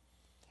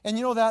 And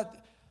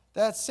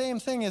that same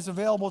thing is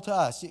available to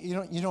us.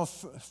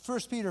 1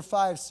 Peter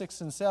 5,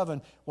 6, and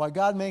 7, why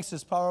God makes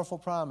this powerful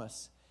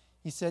promise.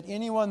 He said,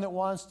 anyone that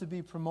wants to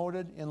be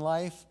promoted in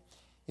life,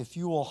 if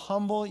you will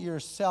humble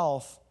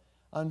yourself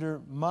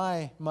under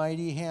my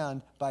mighty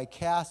hand by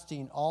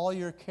casting all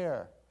your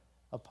care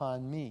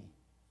upon me,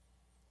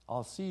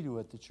 I'll see to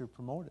it that you're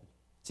promoted.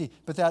 See,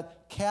 but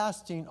that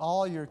casting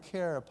all your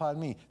care upon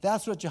me,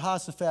 that's what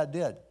Jehoshaphat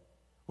did.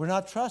 We're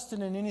not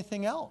trusting in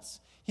anything else.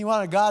 He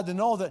wanted God to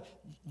know that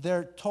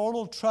their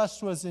total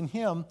trust was in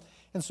him,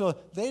 and so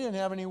they didn't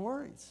have any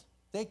worries.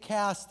 They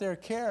cast their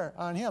care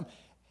on him.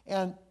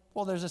 And,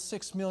 there's a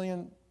 6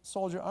 million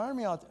soldier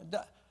army out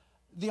there.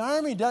 The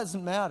army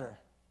doesn't matter.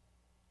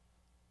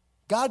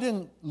 God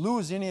didn't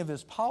lose any of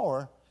his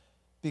power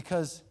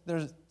because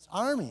there's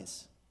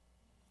armies.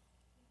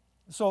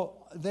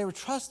 So they were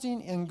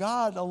trusting in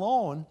God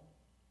alone.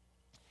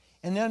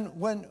 And then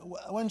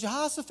when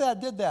Jehoshaphat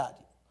did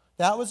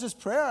that was his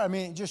prayer.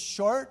 Just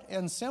short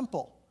and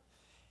simple.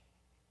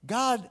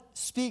 God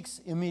speaks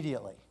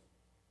immediately.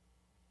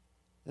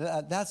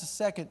 That's the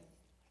second,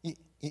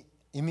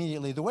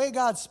 immediately. The way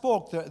God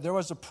spoke, there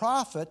was a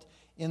prophet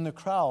in the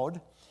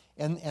crowd,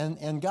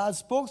 and God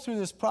spoke through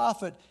this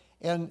prophet,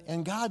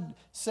 and God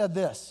said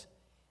this.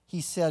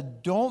 He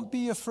said, don't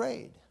be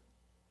afraid.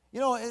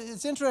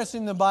 It's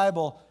interesting in the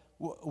Bible,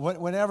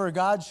 whenever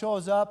God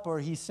shows up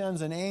or he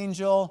sends an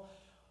angel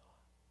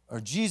or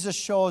Jesus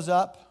shows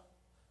up,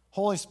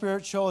 Holy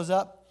Spirit shows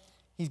up,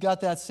 he's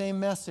got that same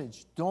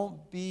message.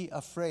 Don't be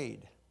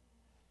afraid.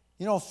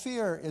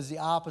 Fear is the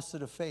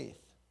opposite of faith.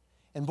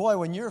 And boy,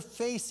 when you're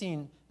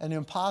facing an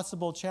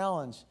impossible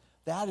challenge,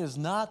 that is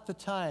not the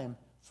time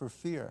for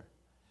fear.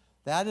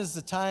 That is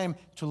the time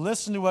to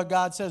listen to what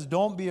God says.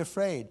 Don't be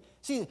afraid.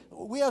 See,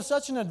 we have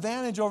such an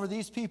advantage over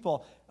these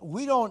people.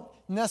 We don't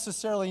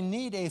necessarily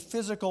need a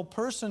physical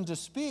person to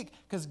speak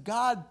because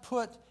God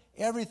put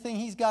everything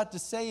he's got to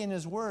say in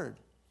his word.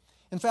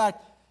 In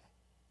fact,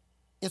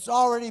 it's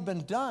already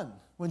been done.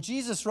 When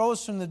Jesus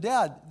rose from the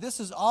dead, this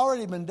has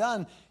already been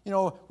done.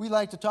 We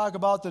like to talk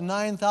about the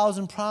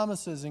 9,000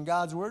 promises in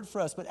God's word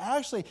for us, but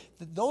actually,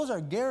 those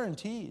are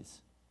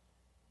guarantees.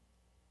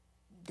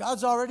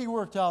 God's already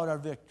worked out our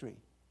victory.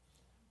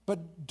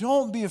 But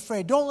don't be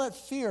afraid. Don't let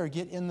fear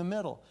get in the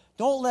middle.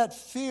 Don't let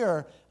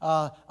fear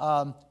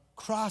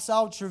cross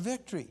out your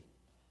victory,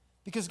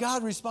 because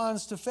God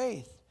responds to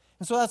faith.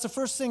 And so that's the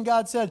first thing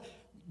God said.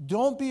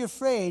 Don't be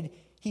afraid.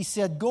 He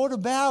said, go to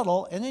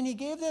battle, and then he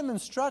gave them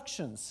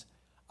instructions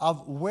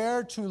of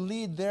where to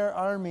lead their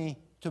army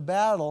to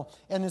battle.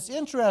 And it's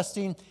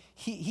interesting,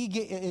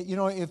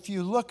 if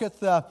you look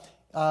at the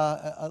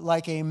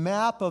like a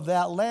map of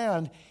that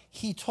land,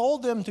 he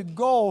told them to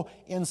go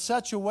in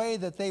such a way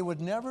that they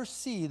would never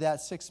see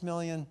that 6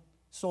 million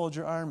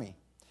soldier army.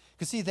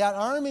 Because see, that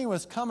army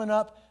was coming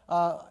up,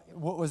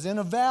 was in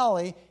a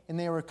valley, and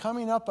they were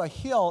coming up a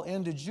hill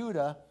into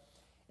Judah,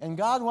 and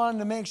God wanted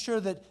to make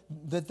sure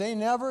that they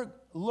never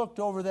looked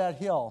over that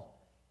hill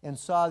and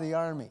saw the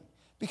army.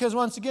 Because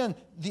once again,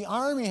 the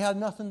army had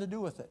nothing to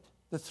do with it.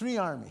 The three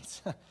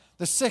armies,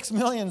 the 6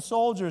 million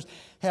soldiers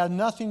had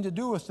nothing to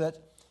do with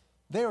it.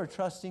 They were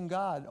trusting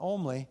God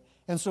only.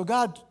 And so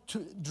God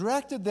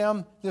directed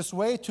them this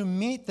way to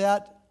meet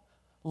that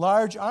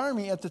large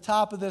army at the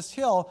top of this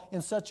hill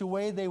in such a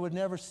way they would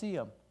never see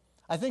him.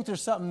 I think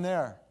there's something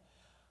there.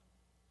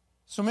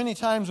 So many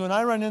times when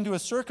I run into a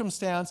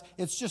circumstance,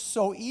 it's just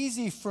so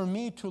easy for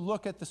me to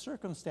look at the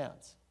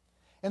circumstance.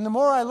 And the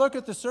more I look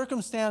at the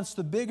circumstance,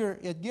 the bigger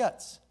it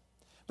gets.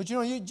 But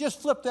you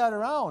just flip that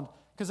around,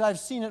 because I've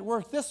seen it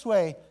work this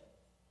way,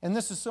 and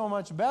this is so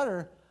much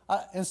better.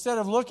 Instead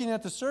of looking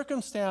at the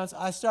circumstance,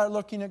 I start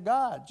looking at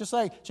God. Just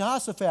like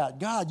Jehoshaphat,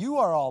 God, you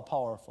are all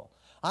powerful.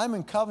 I'm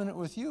in covenant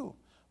with you.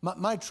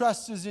 My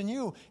trust is in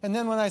you. And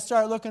then when I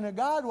start looking at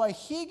God, why,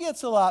 he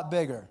gets a lot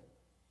bigger.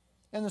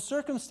 And the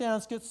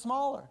circumstance gets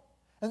smaller.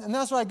 And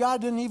that's why God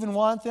didn't even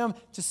want them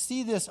to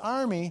see this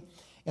army.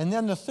 And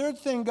then the third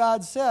thing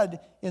God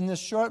said in this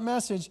short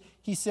message,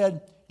 he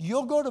said,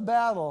 you'll go to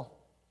battle,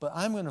 but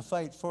I'm going to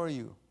fight for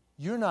you.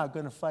 You're not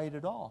going to fight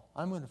at all.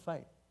 I'm going to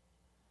fight.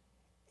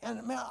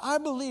 And man, I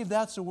believe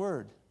that's a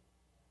word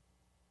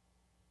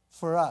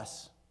for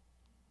us.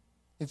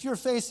 If you're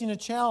facing a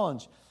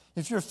challenge,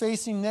 if you're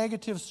facing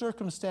negative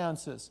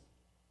circumstances,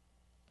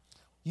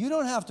 you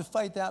don't have to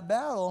fight that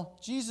battle.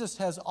 Jesus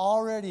has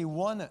already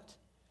won it.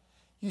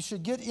 You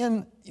should get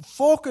in,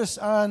 focus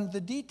on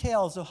the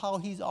details of how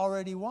he's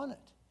already won it.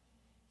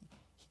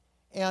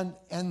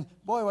 And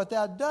boy, what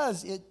that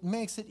does, it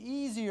makes it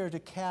easier to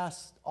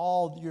cast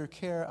all your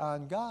care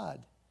on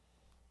God,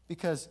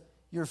 because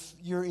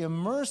you're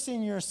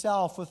immersing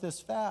yourself with this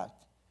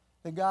fact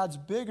that God's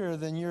bigger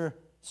than your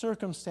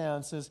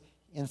circumstances.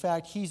 In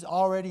fact, He's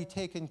already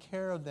taken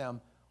care of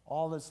them.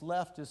 All that's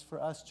left is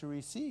for us to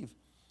receive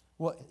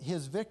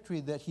His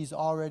victory that He's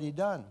already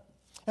done.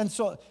 And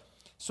so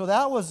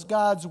that was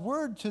God's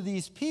word to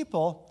these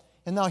people.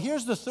 And now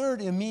here's the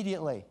third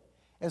immediately.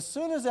 As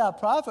soon as that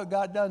prophet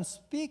got done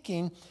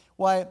speaking,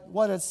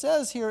 what it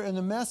says here in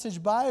the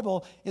Message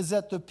Bible is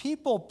that the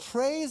people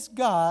praised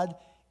God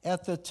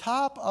at the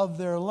top of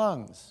their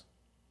lungs.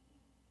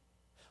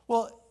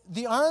 Well,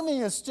 the army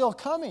is still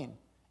coming.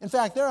 In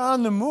fact, they're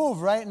on the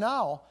move right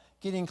now,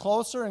 getting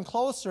closer and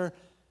closer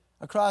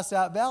across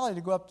that valley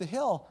to go up the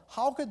hill.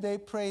 How could they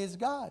praise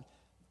God?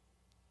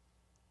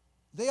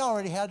 They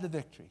already had the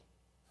victory,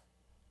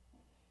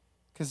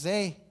 because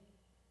they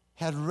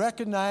had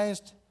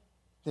recognized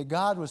that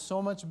God was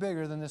so much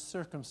bigger than this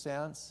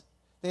circumstance.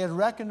 They had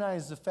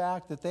recognized the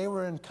fact that they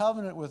were in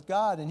covenant with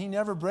God, and He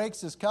never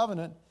breaks His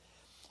covenant.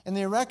 And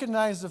they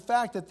recognized the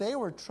fact that they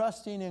were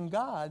trusting in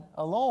God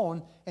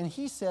alone, and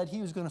He said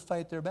He was going to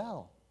fight their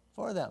battle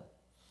for them.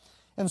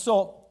 And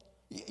so,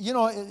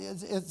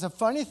 it's a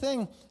funny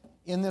thing.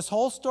 In this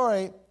whole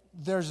story,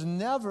 there's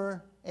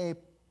never a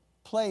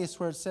place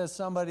where it says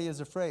somebody is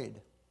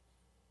afraid.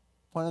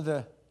 One of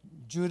the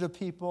Judah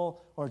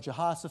people or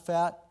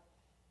Jehoshaphat,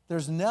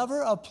 there's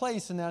never a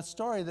place in that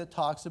story that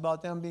talks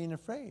about them being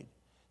afraid.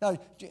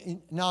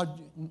 Now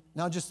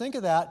just think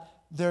of that.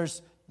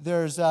 There's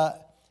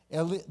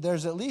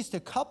at least a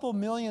couple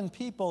million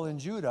people in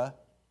Judah,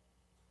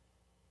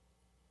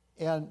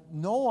 and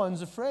no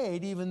one's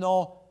afraid, even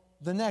though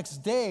the next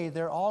day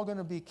they're all going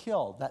to be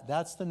killed.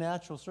 That's the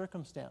natural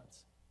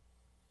circumstance.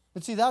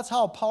 But see, that's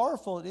how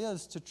powerful it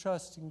is to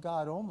trust in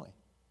God only.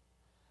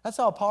 That's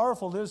how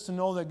powerful it is to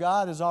know that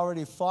God has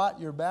already fought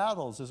your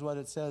battles, is what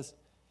it says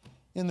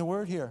in the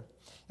Word here.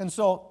 And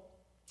so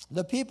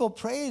the people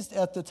praised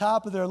at the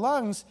top of their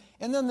lungs,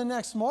 and then the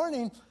next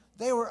morning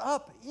they were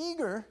up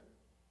eager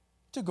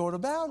to go to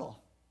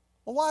battle.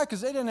 Well, why?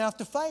 Because they didn't have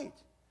to fight.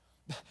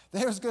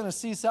 They was going to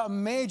see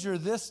something major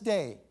this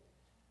day.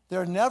 There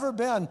had never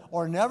been,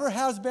 or never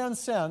has been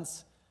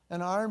since,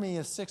 an army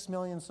of 6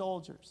 million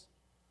soldiers,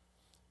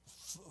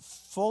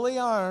 fully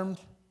armed,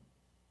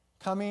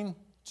 coming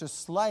to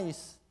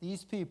slice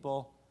these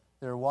people,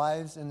 their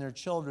wives and their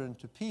children,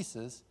 to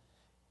pieces.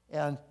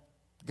 And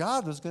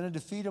God was going to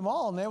defeat them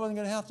all, and they wasn't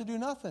going to have to do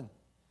nothing.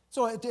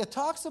 So it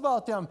talks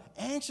about them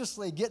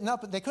anxiously getting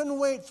up. They couldn't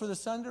wait for the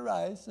sun to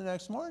rise the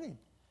next morning.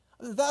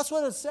 That's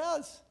what it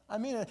says. I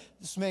mean,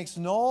 this makes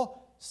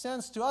no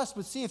sense to us.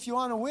 But see, if you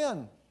want to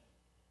win,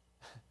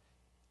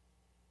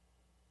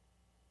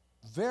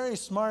 very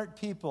smart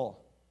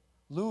people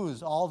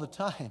lose all the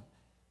time.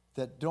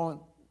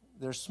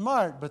 They're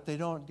smart, but they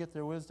don't get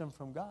their wisdom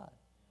from God.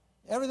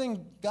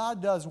 Everything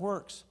God does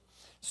works.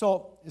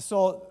 So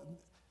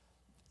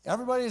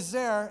everybody's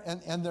there,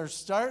 and they're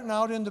starting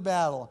out into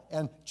battle.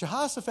 And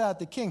Jehoshaphat,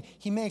 the king,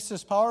 he makes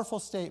this powerful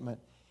statement.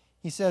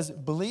 He says,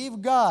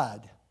 believe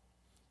God,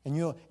 and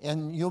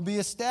you'll be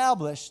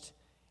established,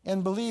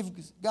 and believe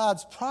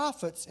God's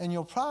prophets, and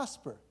you'll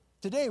prosper.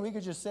 Today, we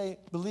could just say,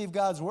 believe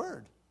God's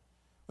word.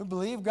 We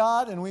believe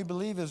God, and we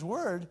believe His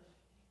word,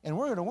 and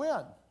we're going to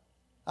win.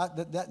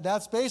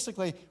 That's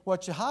basically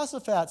what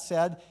Jehoshaphat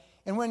said.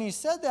 And when he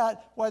said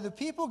that, the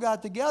people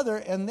got together,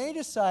 and they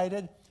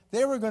decided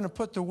they were going to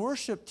put the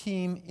worship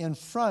team in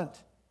front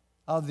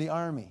of the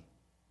army.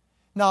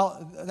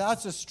 Now,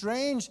 that's a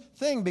strange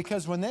thing,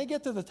 because when they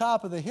get to the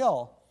top of the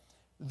hill,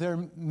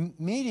 they're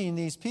meeting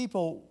these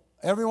people.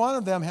 Every one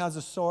of them has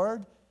a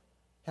sword,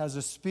 has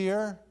a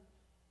spear,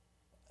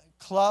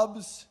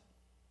 clubs,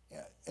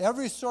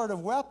 every sort of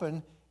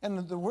weapon,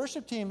 and the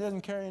worship team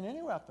isn't carrying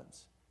any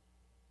weapons.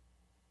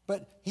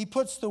 But he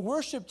puts the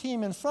worship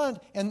team in front,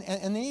 and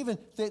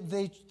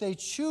they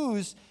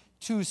choose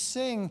to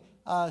sing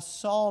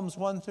Psalms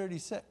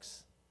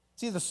 136.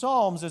 See, the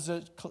Psalms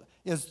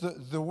is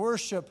the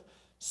worship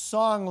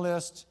song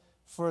list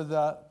for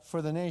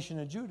the nation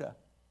of Judah,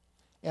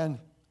 and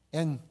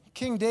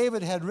King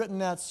David had written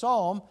that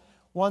Psalm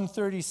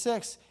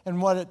 136,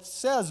 and what it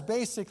says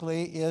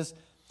basically is,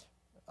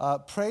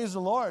 praise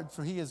the Lord,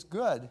 for He is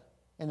good,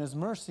 and His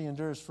mercy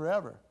endures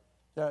forever.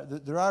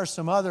 There are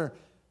some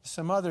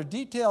other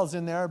details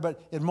in there, but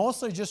it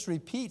mostly just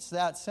repeats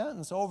that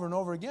sentence over and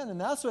over again.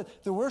 And that's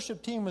what the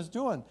worship team was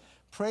doing.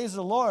 Praise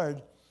the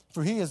Lord,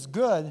 for He is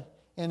good,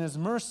 and His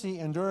mercy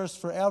endures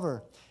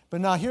forever. But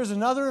now here's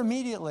another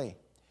immediately.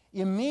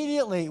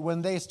 Immediately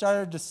when they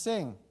started to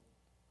sing,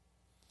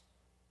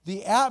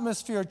 the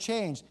atmosphere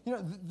changed.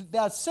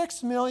 That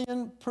 6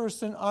 million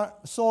person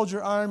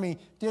soldier army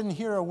didn't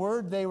hear a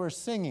word they were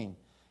singing,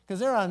 because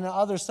they're on the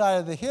other side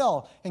of the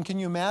hill. And can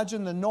you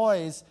imagine the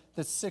noise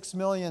that 6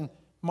 million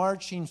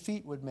marching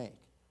feet would make?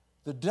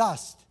 The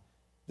dust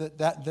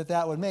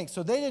that would make.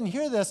 So they didn't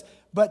hear this,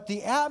 but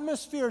the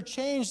atmosphere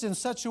changed in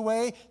such a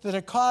way that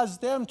it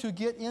caused them to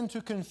get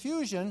into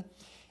confusion.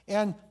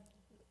 And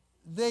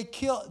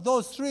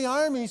those three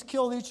armies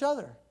killed each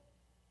other.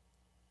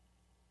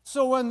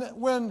 So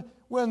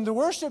when the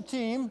worship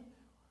team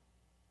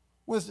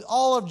with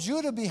all of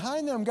Judah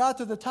behind them got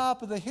to the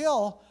top of the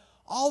hill,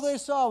 all they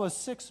saw was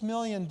 6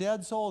 million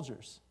dead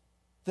soldiers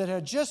that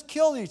had just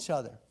killed each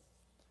other.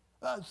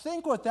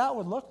 Think what that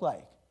would look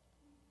like.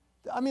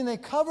 I mean, they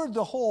covered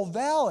the whole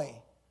valley.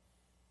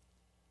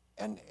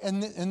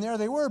 And there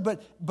they were.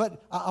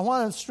 But I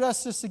want to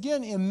stress this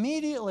again.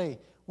 Immediately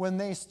when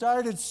they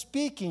started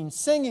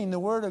singing the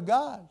Word of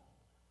God,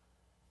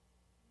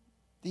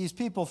 these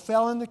people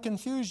fell into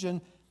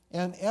confusion,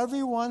 and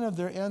every one of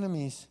their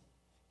enemies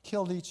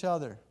killed each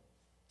other.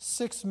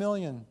 6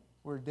 million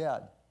were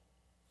dead.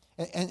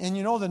 And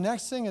you know, the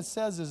next thing it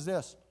says is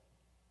this,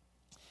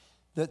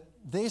 that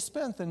they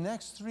spent the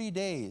next 3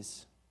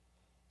 days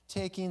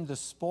taking the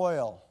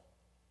spoil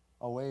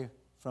away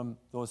from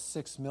those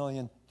 6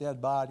 million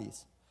dead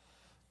bodies.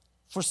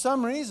 For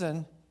some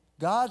reason,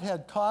 God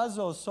had caused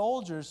those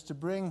soldiers to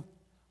bring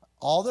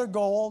all their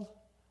gold,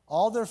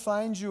 all their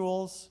fine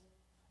jewels,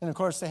 and of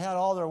course they had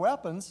all their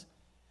weapons,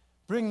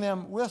 bring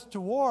them with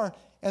to war.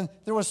 And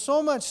there was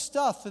so much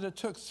stuff that it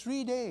took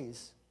 3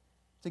 days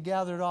to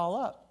gather it all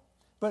up.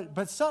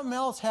 But something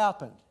else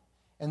happened,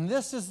 and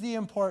this is the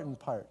important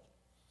part.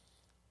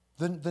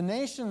 The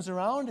nations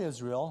around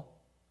Israel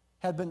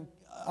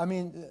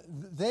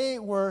they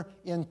were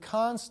in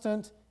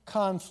constant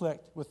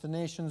conflict with the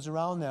nations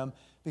around them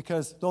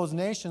because those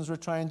nations were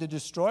trying to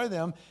destroy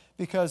them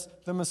because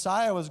the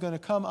Messiah was going to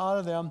come out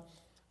of them.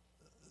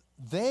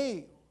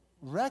 They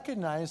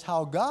recognized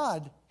how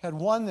God had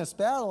won this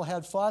battle,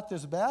 had fought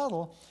this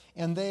battle,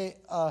 and they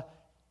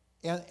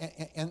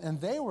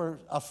were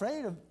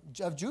afraid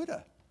of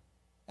Judah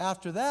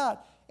after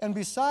that. And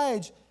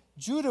besides,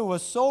 Judah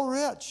was so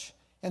rich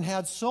and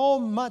had so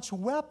much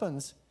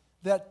weapons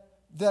that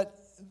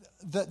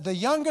the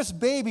youngest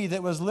baby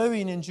that was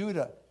living in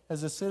Judah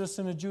as a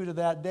citizen of Judah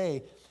that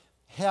day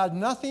had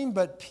nothing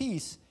but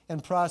peace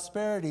and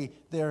prosperity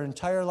their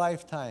entire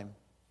lifetime.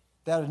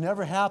 That had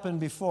never happened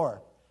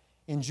before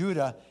in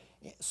Judah.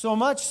 So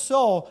much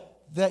so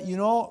that, you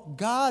know,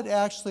 God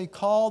actually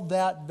called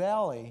that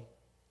valley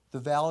the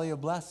Valley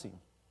of Blessing.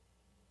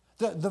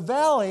 The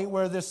valley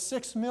where this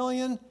 6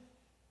 million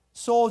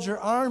soldier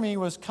army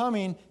was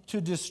coming to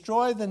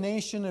destroy the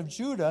nation of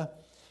Judah,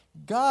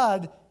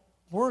 God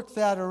worked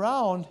that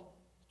around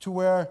to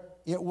where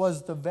it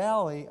was the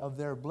valley of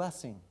their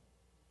blessing.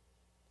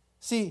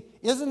 See,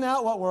 isn't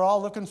that what we're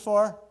all looking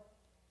for?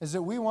 Is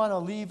that we want to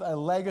leave a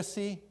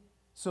legacy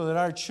so that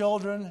our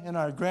children and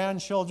our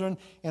grandchildren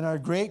and our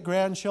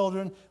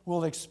great-grandchildren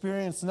will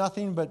experience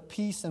nothing but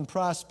peace and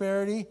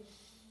prosperity?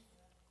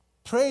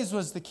 Praise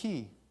was the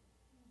key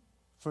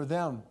for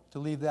them to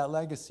leave that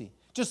legacy.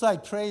 Just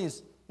like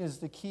praise is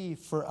the key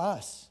for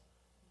us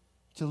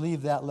to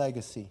leave that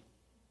legacy.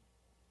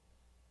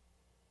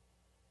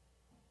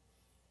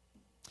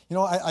 You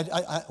know,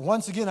 I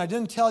once again, I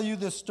didn't tell you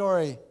this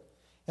story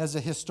as a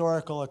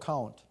historical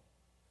account,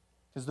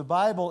 because the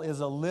Bible is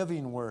a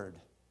living word.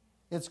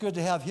 It's good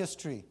to have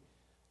history.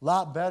 A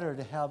lot better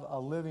to have a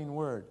living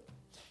word.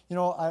 You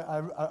know,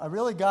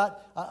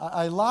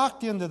 I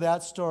locked into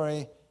that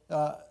story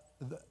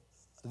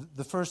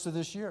the first of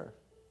this year.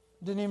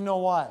 Didn't even know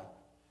why.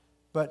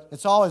 But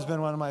it's always been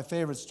one of my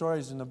favorite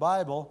stories in the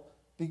Bible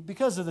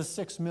because of the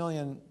 6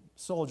 million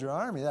soldier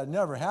army. That had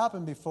never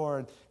happened before,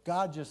 and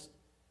God just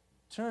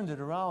turned it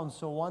around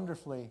so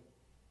wonderfully.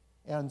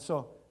 And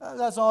so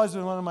that's always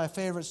been one of my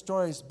favorite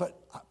stories. But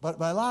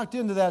I locked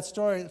into that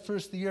story the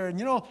first of the year. And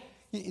you know,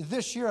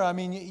 this year, I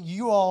mean,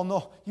 you all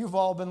know, you've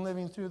all been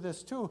living through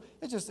this too.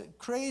 It's just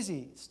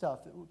crazy stuff.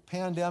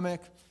 Pandemic,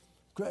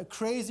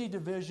 crazy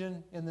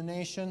division in the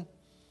nation.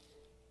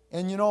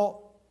 And you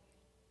know,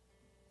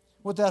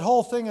 what that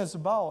whole thing is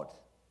about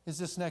is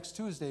this next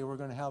Tuesday we're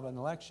going to have an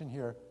election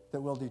here that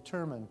will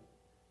determine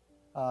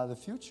the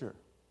future.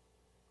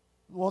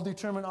 Will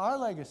determine our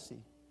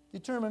legacy,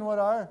 determine what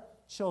our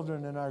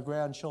children and our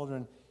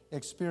grandchildren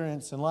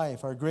experience in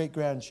life, our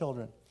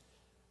great-grandchildren.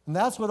 And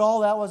that's what all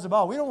that was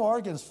about. We don't war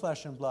against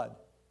flesh and blood.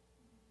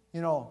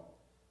 You know,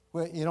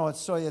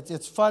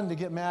 it's fun to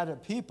get mad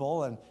at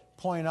people and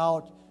point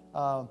out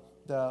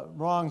the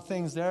wrong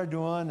things they're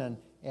doing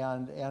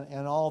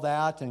and all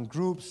that, and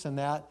groups and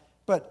that.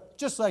 But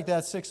just like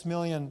that 6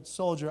 million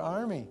soldier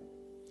army,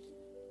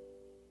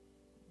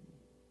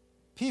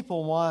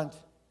 people want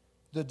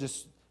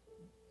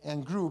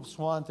and groups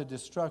want the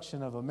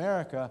destruction of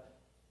America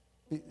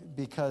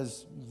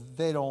because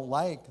they don't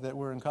like that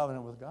we're in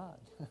covenant with God.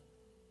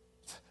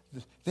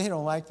 They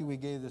don't like that we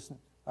gave this,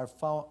 our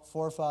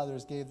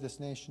forefathers gave this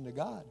nation to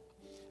God.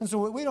 And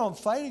so we don't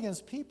fight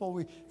against people,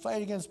 we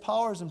fight against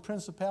powers and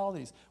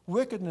principalities,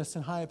 wickedness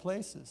in high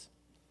places.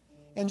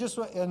 And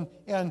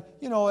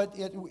you know,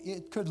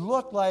 it could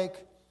look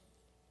like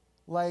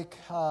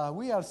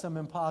we have some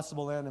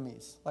impossible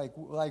enemies,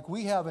 like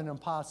we have an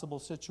impossible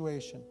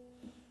situation.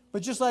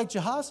 But just like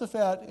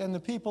Jehoshaphat and the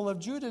people of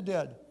Judah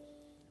did,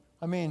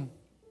 I mean,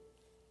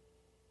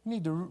 we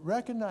need to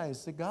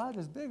recognize that God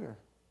is bigger.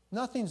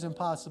 Nothing's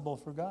impossible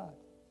for God.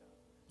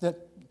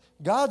 that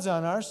God's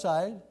on our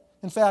side.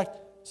 In fact,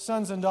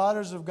 sons and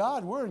daughters of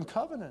God, we're in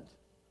covenant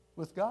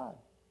with God.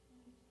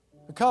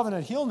 A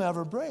covenant He'll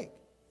never break.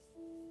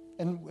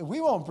 And we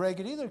won't break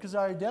it either because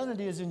our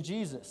identity is in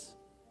Jesus.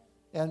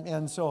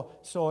 And so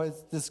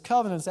this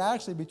covenant's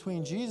actually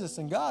between Jesus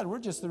and God. We're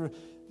just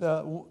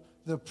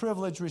the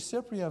privileged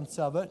recipients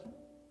of it.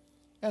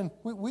 And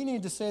we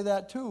need to say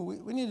that too.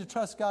 We need to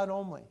trust God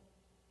only.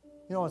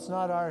 You know, it's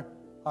not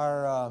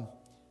our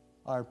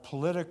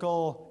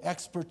political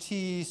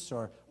expertise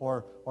or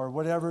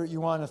whatever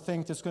you want to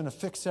think that's going to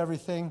fix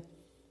everything.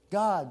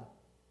 God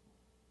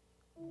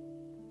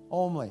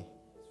only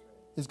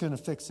is going to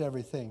fix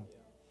everything.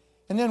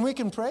 And then we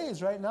can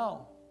praise right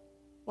now.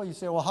 Well, you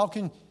say, well,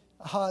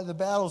 how the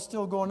battle's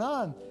still going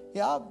on?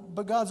 Yeah,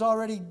 but God's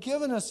already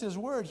given us His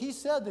word. He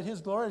said that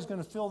His glory is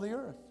going to fill the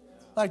earth,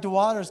 like the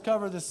waters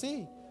cover the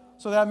sea.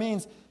 So that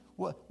means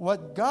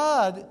what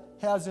God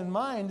has in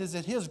mind is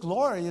that His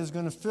glory is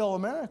going to fill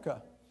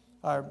America.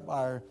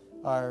 Our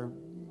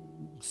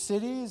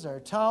cities, our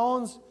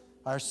towns,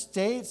 our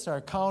states, our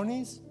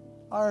counties,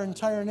 our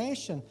entire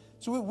nation.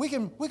 So we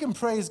can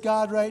praise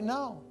God right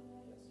now.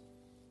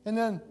 And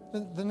then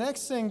the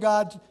next thing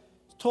God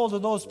told to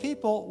those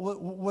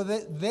people,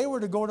 they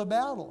were to go to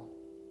battle.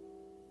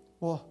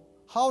 Well,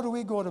 how do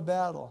we go to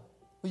battle?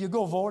 Well, you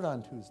go vote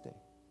on Tuesday.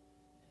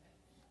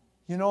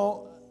 You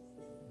know,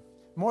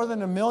 more than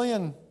 1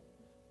 million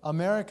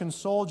American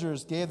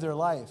soldiers gave their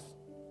life.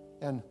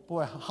 And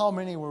boy, how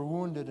many were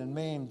wounded and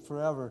maimed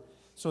forever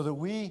so that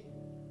we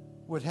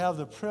would have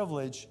the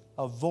privilege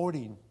of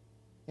voting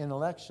in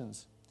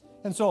elections.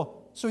 And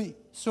so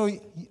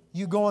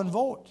you go and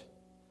vote.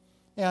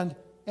 And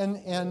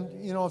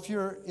you know, if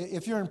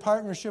you're in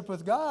partnership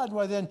with God,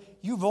 well, then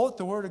you vote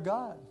the Word of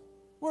God.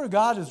 The Word of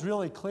God is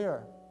really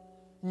clear.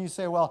 And you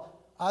say, well,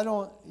 I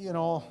don't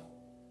know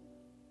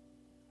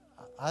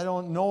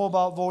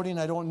about voting.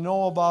 I don't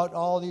know about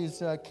all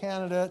these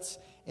candidates.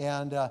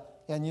 And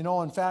you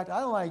know, in fact,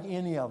 I don't like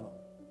any of them.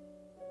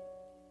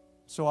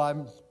 So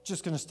I'm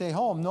just going to stay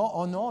home.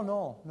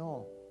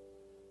 No.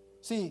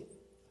 See,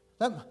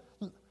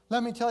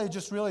 let me tell you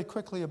just really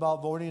quickly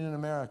about voting in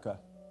America.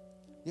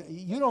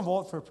 You don't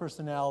vote for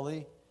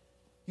personality.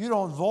 You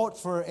don't vote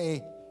for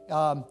a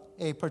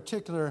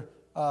particular,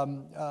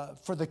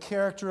 for the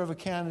character of a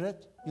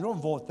candidate. You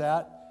don't vote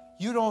that.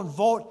 You don't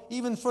vote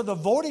even for the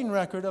voting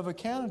record of a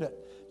candidate.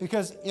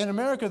 Because in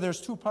America,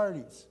 there's two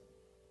parties.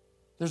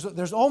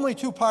 There's only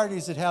two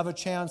parties that have a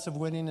chance of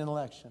winning an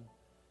election.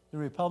 The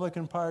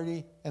Republican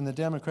Party and the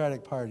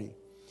Democratic Party.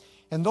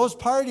 And those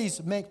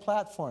parties make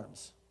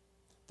platforms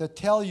that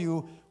tell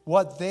you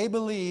what they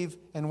believe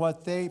and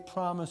what they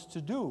promise to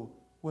do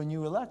when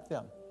you elect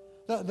them.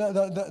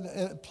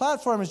 The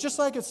platform is just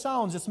like it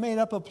sounds. It's made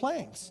up of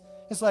planks.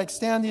 It's like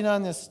standing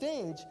on this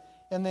stage,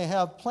 and they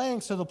have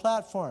planks of the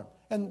platform.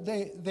 And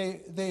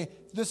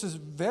this is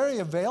very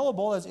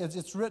available.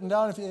 It's written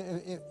down. If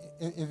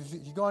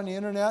you go on the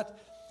internet,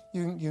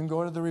 you can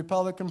go to the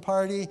Republican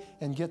Party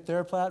and get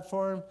their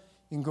platform.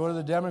 You can go to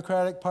the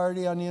Democratic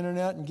Party on the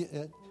internet and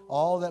get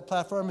all that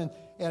platform.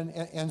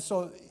 And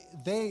so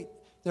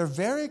they're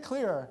very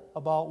clear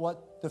about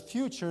what the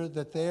future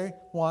that they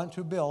want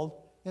to build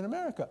in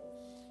America.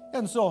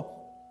 And so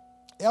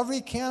every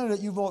candidate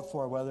you vote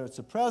for, whether it's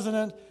a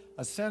president,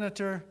 a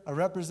senator, a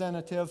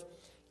representative,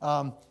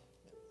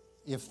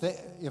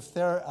 if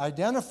they're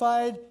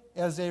identified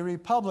as a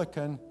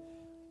Republican,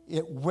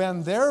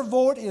 when their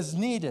vote is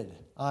needed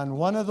on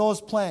one of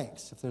those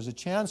planks, if there's a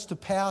chance to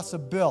pass a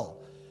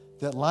bill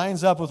that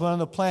lines up with one of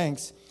the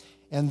planks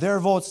and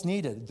their vote's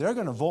needed, they're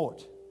going to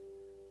vote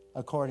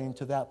according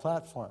to that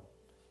platform.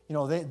 You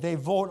know, they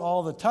vote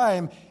all the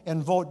time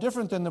and vote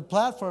different than the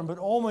platform, but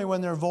only when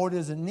their vote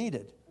isn't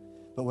needed.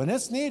 But when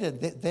it's needed,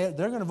 they're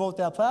going to vote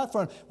that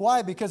platform.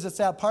 Why? Because it's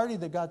that party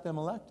that got them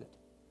elected.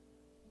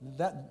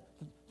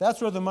 That's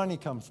where the money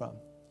comes from.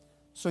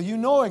 So you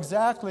know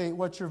exactly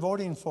what you're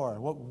voting for,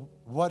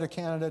 what a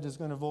candidate is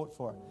going to vote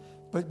for.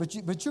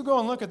 But you go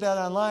and look at that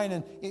online,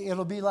 and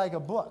it'll be like a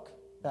book,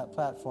 that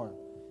platform.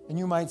 And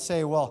you might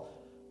say, well,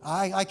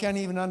 I can't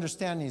even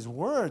understand these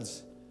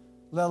words,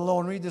 let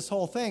alone read this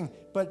whole thing.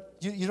 But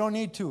you don't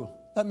need to.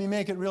 Let me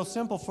make it real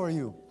simple for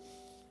you.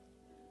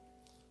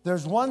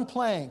 There's one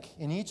plank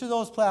in each of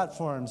those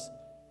platforms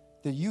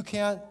that you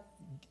can't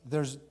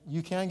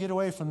get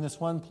away from this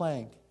one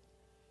plank.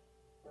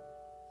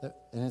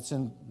 And it's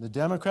in the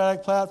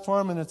Democratic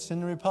platform, and it's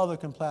in the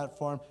Republican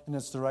platform, and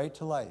it's the right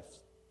to life.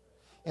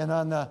 And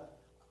on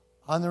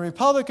the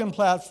Republican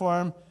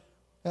platform,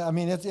 I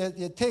mean,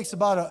 it takes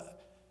about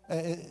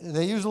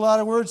they use a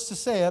lot of words to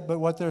say it, but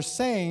what they're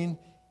saying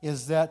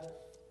is that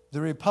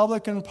the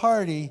Republican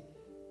Party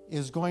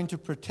is going to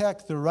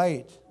protect the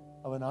right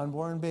of an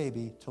unborn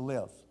baby to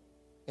live.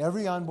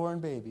 Every unborn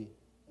baby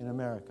in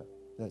America.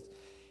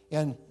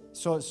 And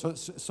so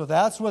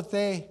that's what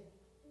they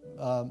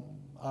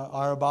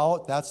are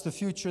about. That's the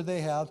future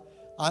they have.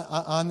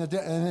 And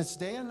it's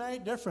day and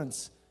night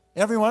difference.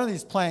 Every one of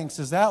these planks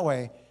is that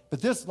way.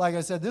 But this, like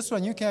I said, this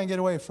one you can't get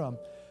away from.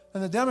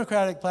 And the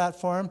Democratic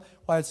platform,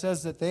 why it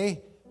says that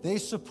they They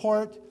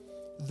support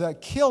the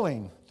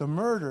killing, the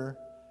murder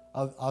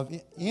of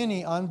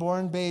any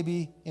unborn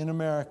baby in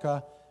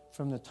America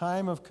from the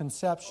time of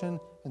conception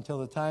until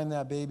the time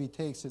that baby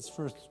takes its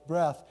first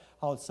breath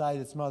outside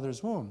its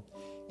mother's womb.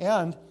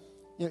 And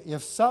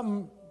if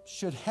something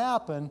should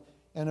happen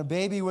and a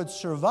baby would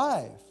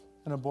survive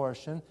an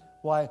abortion,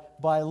 why,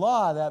 by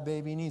law, that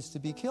baby needs to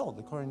be killed,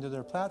 according to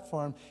their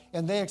platform,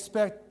 and they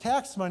expect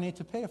tax money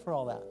to pay for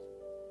all that.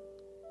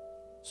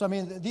 So, I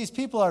mean, these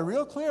people are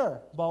real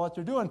clear about what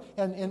they're doing.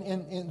 And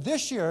in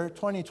this year,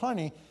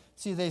 2020,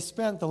 see, they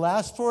spent the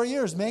last 4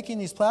 years making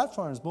these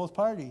platforms, both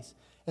parties.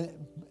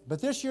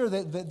 But this year,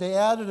 they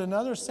added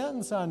another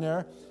sentence on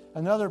there,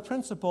 another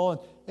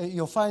principle, and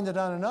you'll find it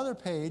on another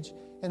page,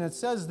 and it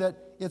says that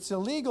it's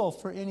illegal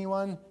for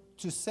anyone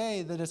to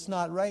say that it's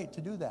not right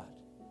to do that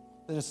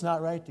it's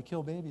not right to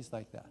kill babies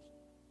like that.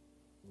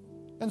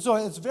 And so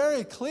it's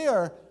very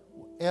clear,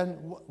 and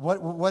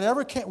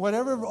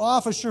whatever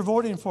office you're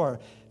voting for,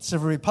 it's a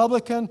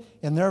Republican,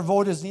 and their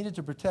vote is needed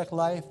to protect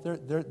life,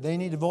 they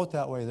need to vote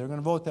that way. They're going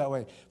to vote that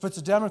way. If it's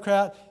a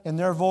Democrat and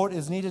their vote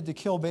is needed to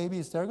kill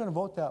babies, they're going to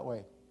vote that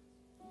way.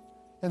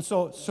 And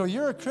so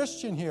you're a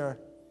Christian here.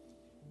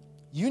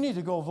 You need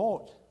to go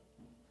vote.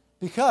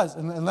 Because,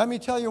 and let me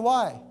tell you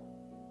why.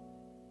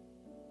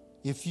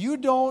 If you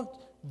don't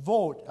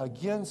vote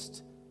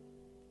against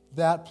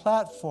that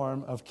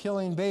platform of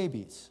killing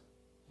babies,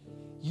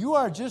 you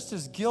are just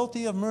as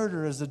guilty of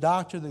murder as the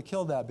doctor that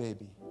killed that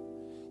baby.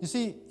 You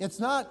see, it's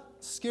not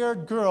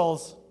scared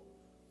girls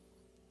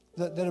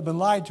that have been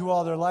lied to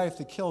all their life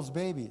that kills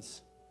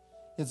babies.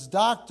 It's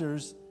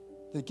doctors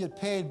that get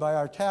paid by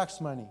our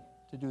tax money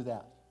to do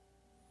that.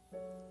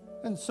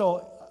 And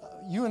so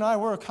you and I,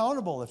 we're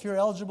accountable if you're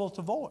eligible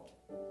to vote.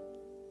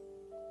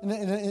 And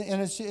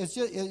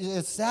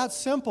it's that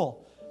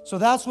simple. So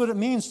that's what it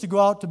means to go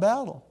out to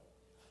battle.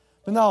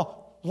 But now,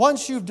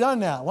 once you've done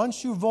that,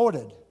 once you've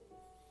voted,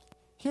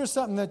 here's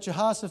something that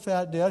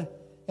Jehoshaphat did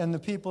and the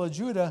people of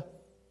Judah.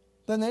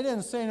 Then they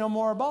didn't say no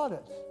more about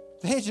it.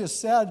 They just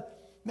said,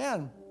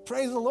 man,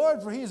 praise the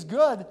Lord, for He's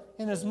good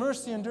and His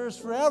mercy endures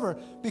forever,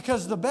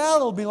 because the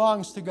battle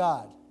belongs to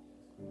God.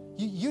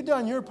 You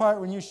done your part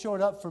when you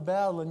showed up for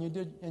battle and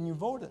you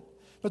voted.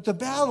 But the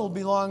battle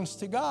belongs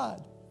to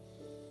God.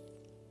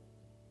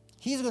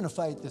 He's going to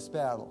fight this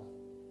battle.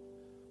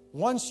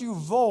 Once you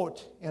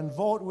vote and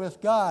vote with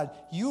God,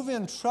 you've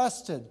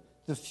entrusted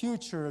the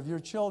future of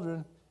your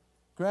children,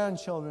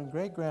 grandchildren,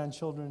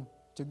 great-grandchildren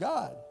to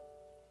God.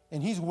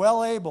 And He's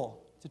well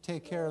able to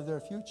take care of their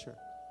future.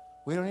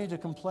 We don't need to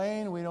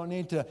complain. We don't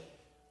need to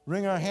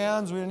wring our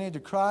hands. We don't need to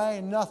cry.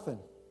 Nothing.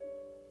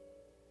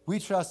 We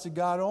trusted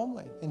God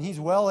only. And He's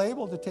well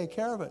able to take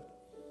care of it.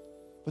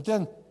 But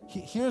then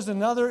here's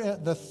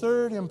the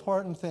third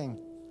important thing.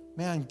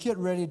 Man, get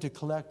ready to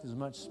collect as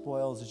much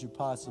spoils as you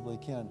possibly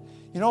can.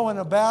 You know, when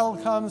a battle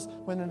comes,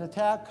 when an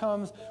attack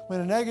comes, when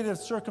a negative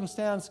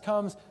circumstance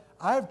comes,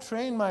 I've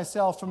trained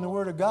myself from the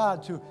Word of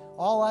God to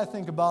all I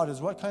think about is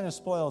what kind of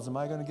spoils am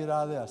I going to get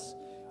out of this?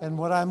 And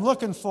what I'm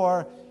looking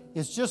for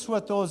is just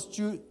what those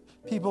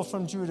people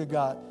from Judah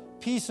got.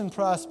 Peace and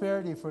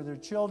prosperity for their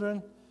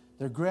children,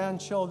 their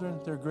grandchildren,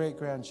 their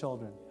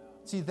great-grandchildren.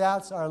 See,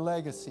 that's our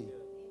legacy.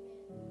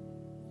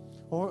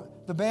 Well,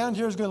 the band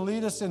here is going to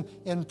lead us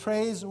in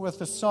praise with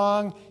a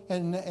song,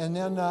 and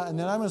then I'm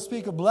going to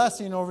speak a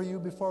blessing over you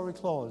before we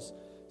close.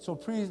 So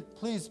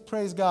please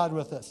praise God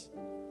with us.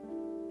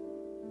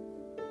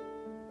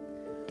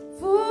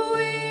 For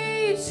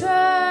we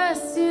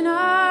trust in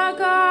our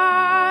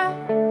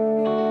God,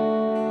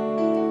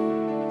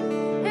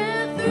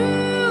 and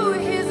through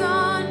His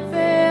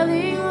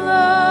unfailing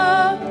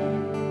love,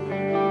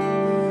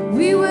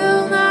 we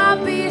will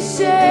not be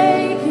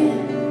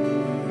shaken.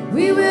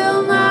 We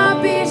will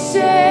not be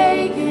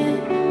shaken.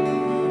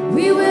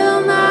 We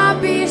will not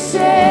be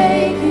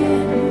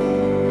shaken.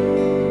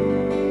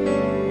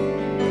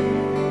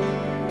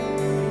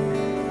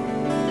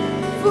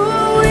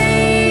 For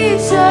we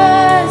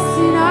trust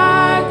in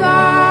our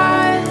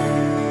God,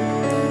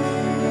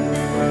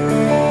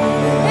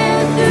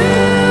 and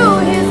through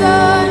His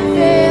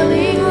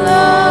unfailing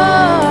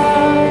love,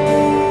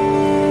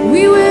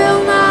 we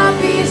will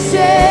not be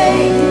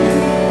shaken.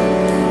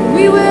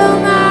 We will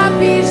not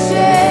be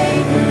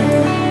shaken.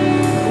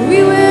 We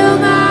will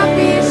not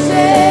be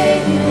shaken.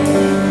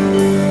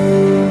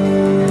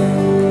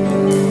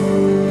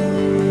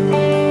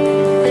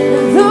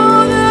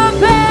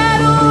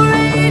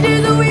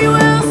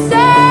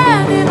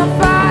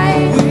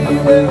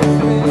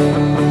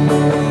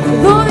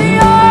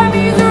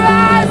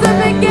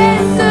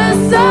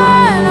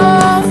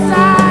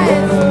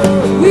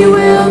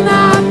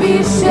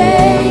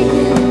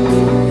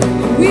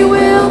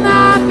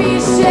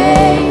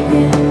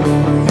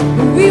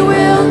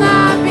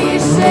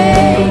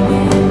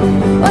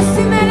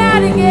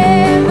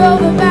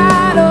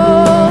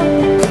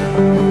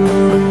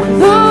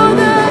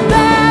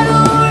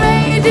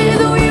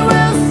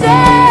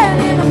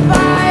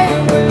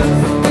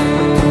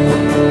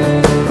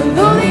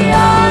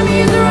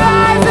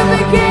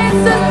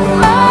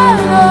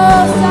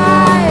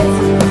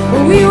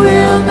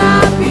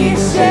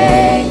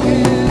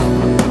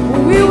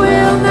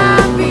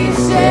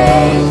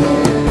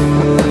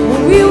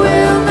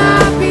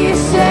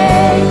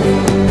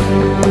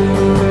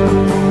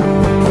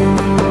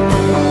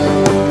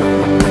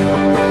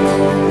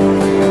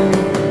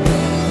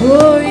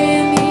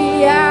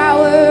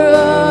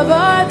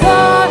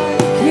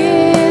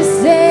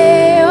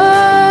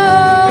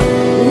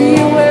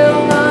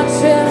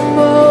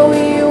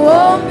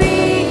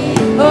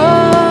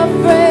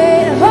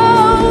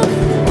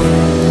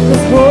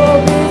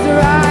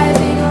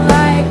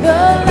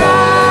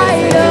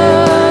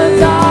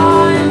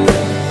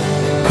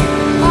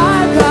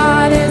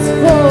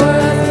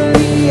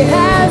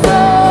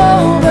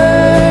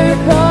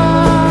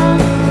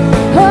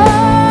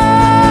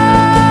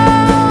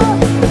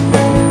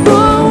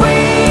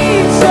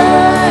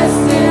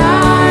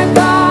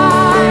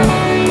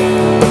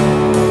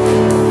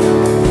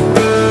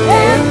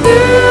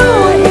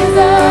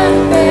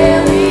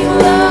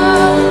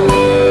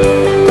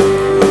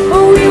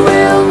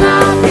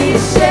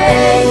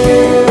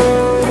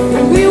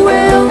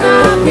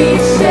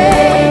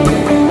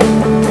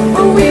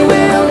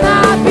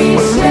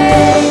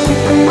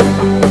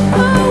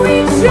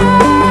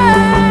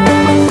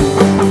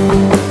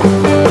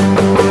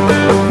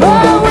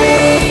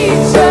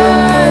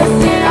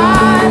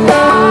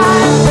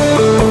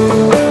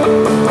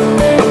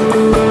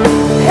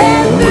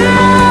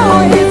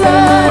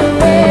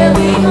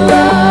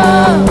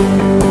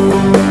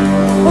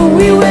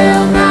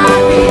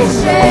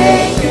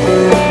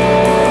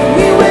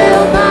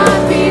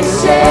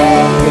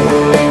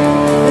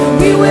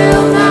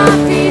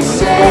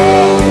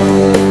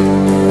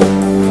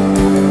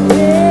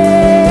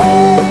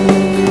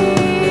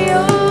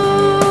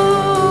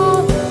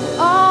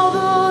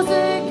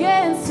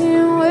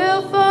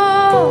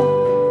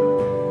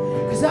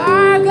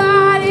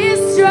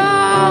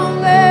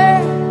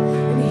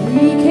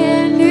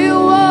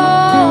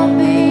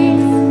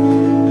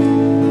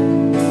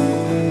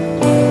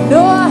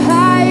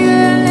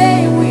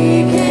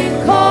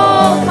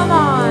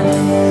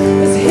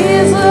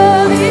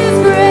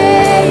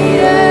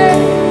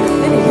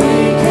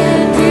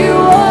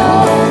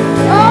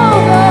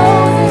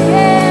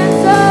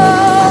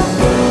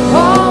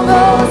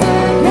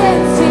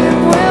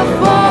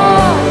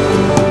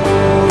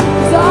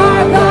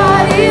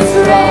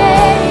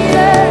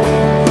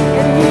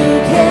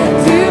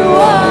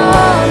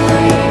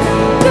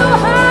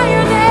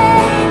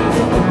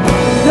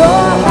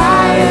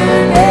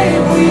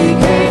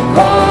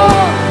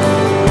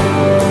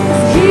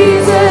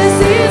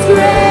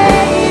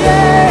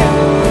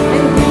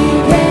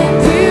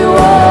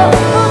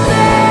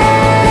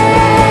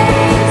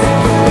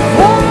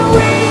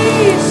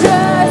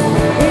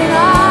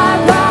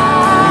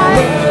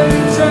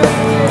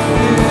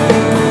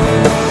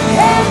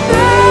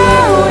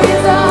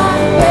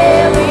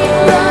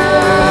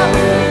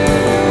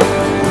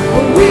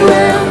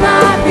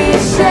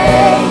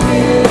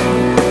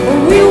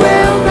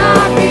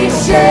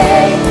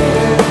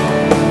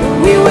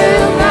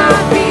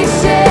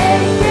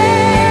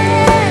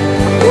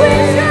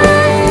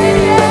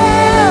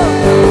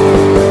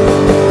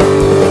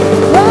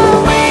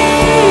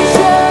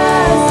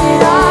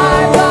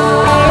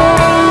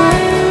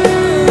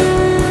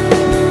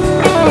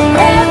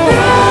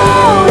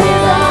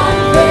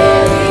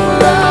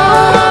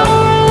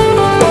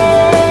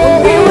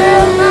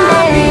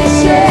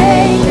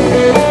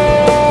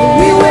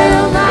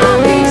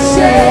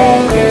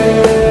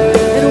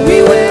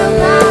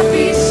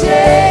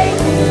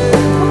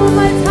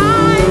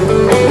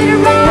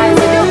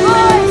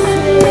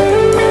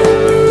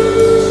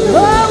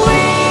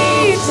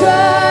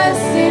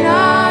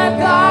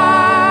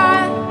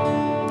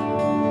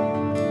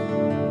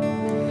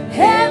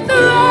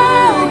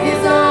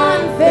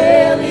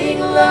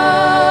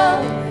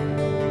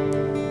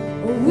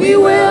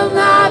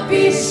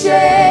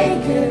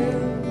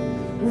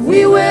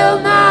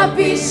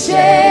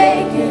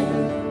 shaken.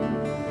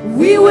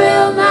 We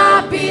will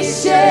not be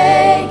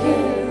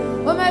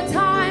shaken. One more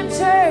time,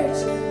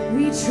 church.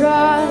 We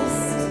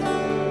trust.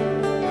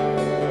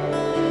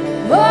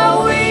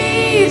 Oh,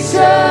 we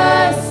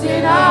trust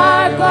in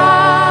our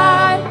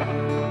God.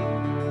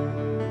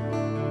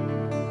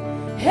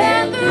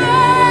 And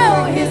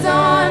through his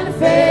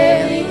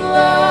unfailing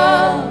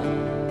love,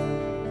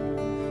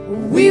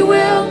 we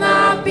will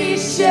not be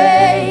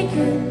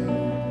shaken.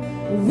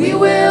 We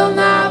will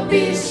not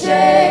be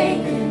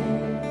shaken.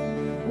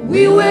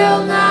 We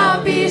will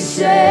not be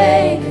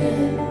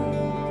shaken.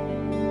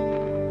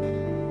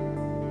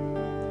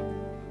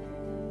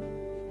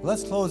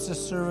 Let's close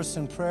this service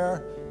in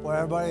prayer.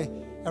 Boy,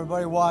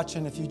 everybody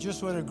watching, if you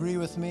just would agree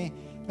with me,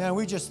 man,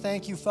 we just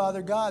thank you,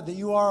 Father God, that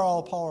you are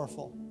all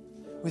powerful.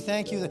 We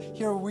thank you that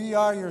here we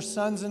are, your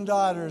sons and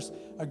daughters,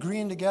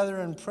 agreeing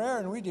together in prayer,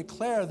 and we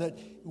declare that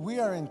we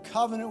are in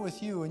covenant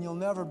with you, and you'll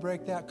never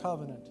break that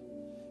covenant.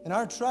 And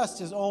our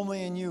trust is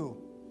only in you.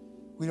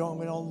 We don't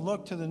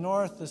look to the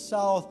north, the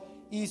south,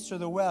 east, or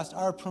the west.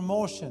 Our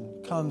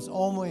promotion comes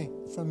only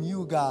from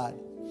you, God.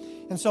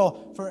 And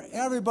so for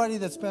everybody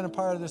that's been a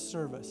part of this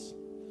service,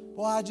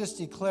 well, I just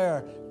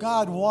declare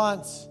God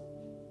wants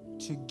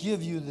to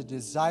give you the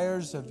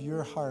desires of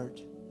your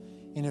heart.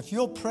 And if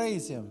you'll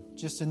praise him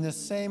just in this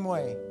same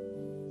way,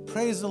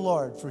 praise the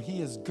Lord, for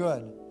he is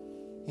good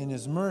and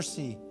his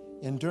mercy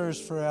endures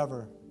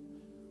forever.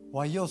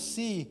 Why, you'll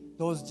see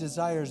those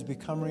desires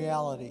become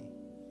reality,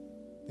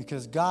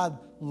 because God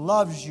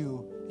loves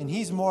you and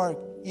he's more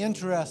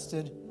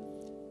interested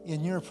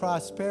in your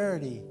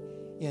prosperity,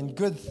 in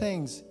good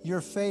things,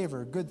 your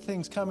favor, good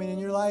things coming in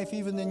your life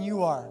even than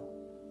you are.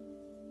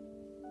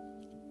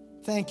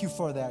 Thank you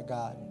for that,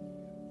 God.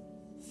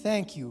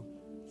 Thank you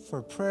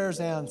for prayers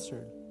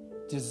answered,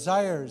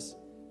 desires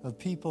of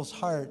people's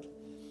heart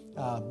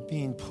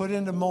being put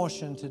into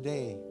motion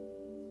today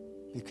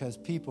because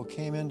people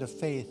came into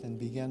faith and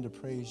began to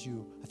praise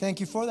you. I thank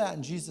you for that.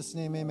 In Jesus'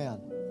 name, amen.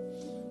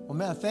 Well,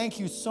 man, thank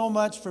you so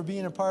much for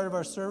being a part of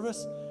our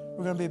service.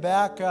 We're going to be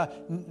back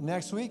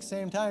next week,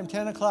 same time,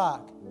 10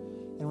 o'clock.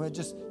 And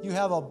you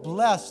have a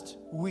blessed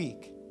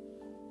week.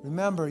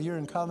 Remember, you're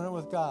in covenant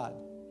with God.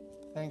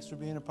 Thanks for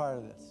being a part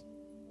of this.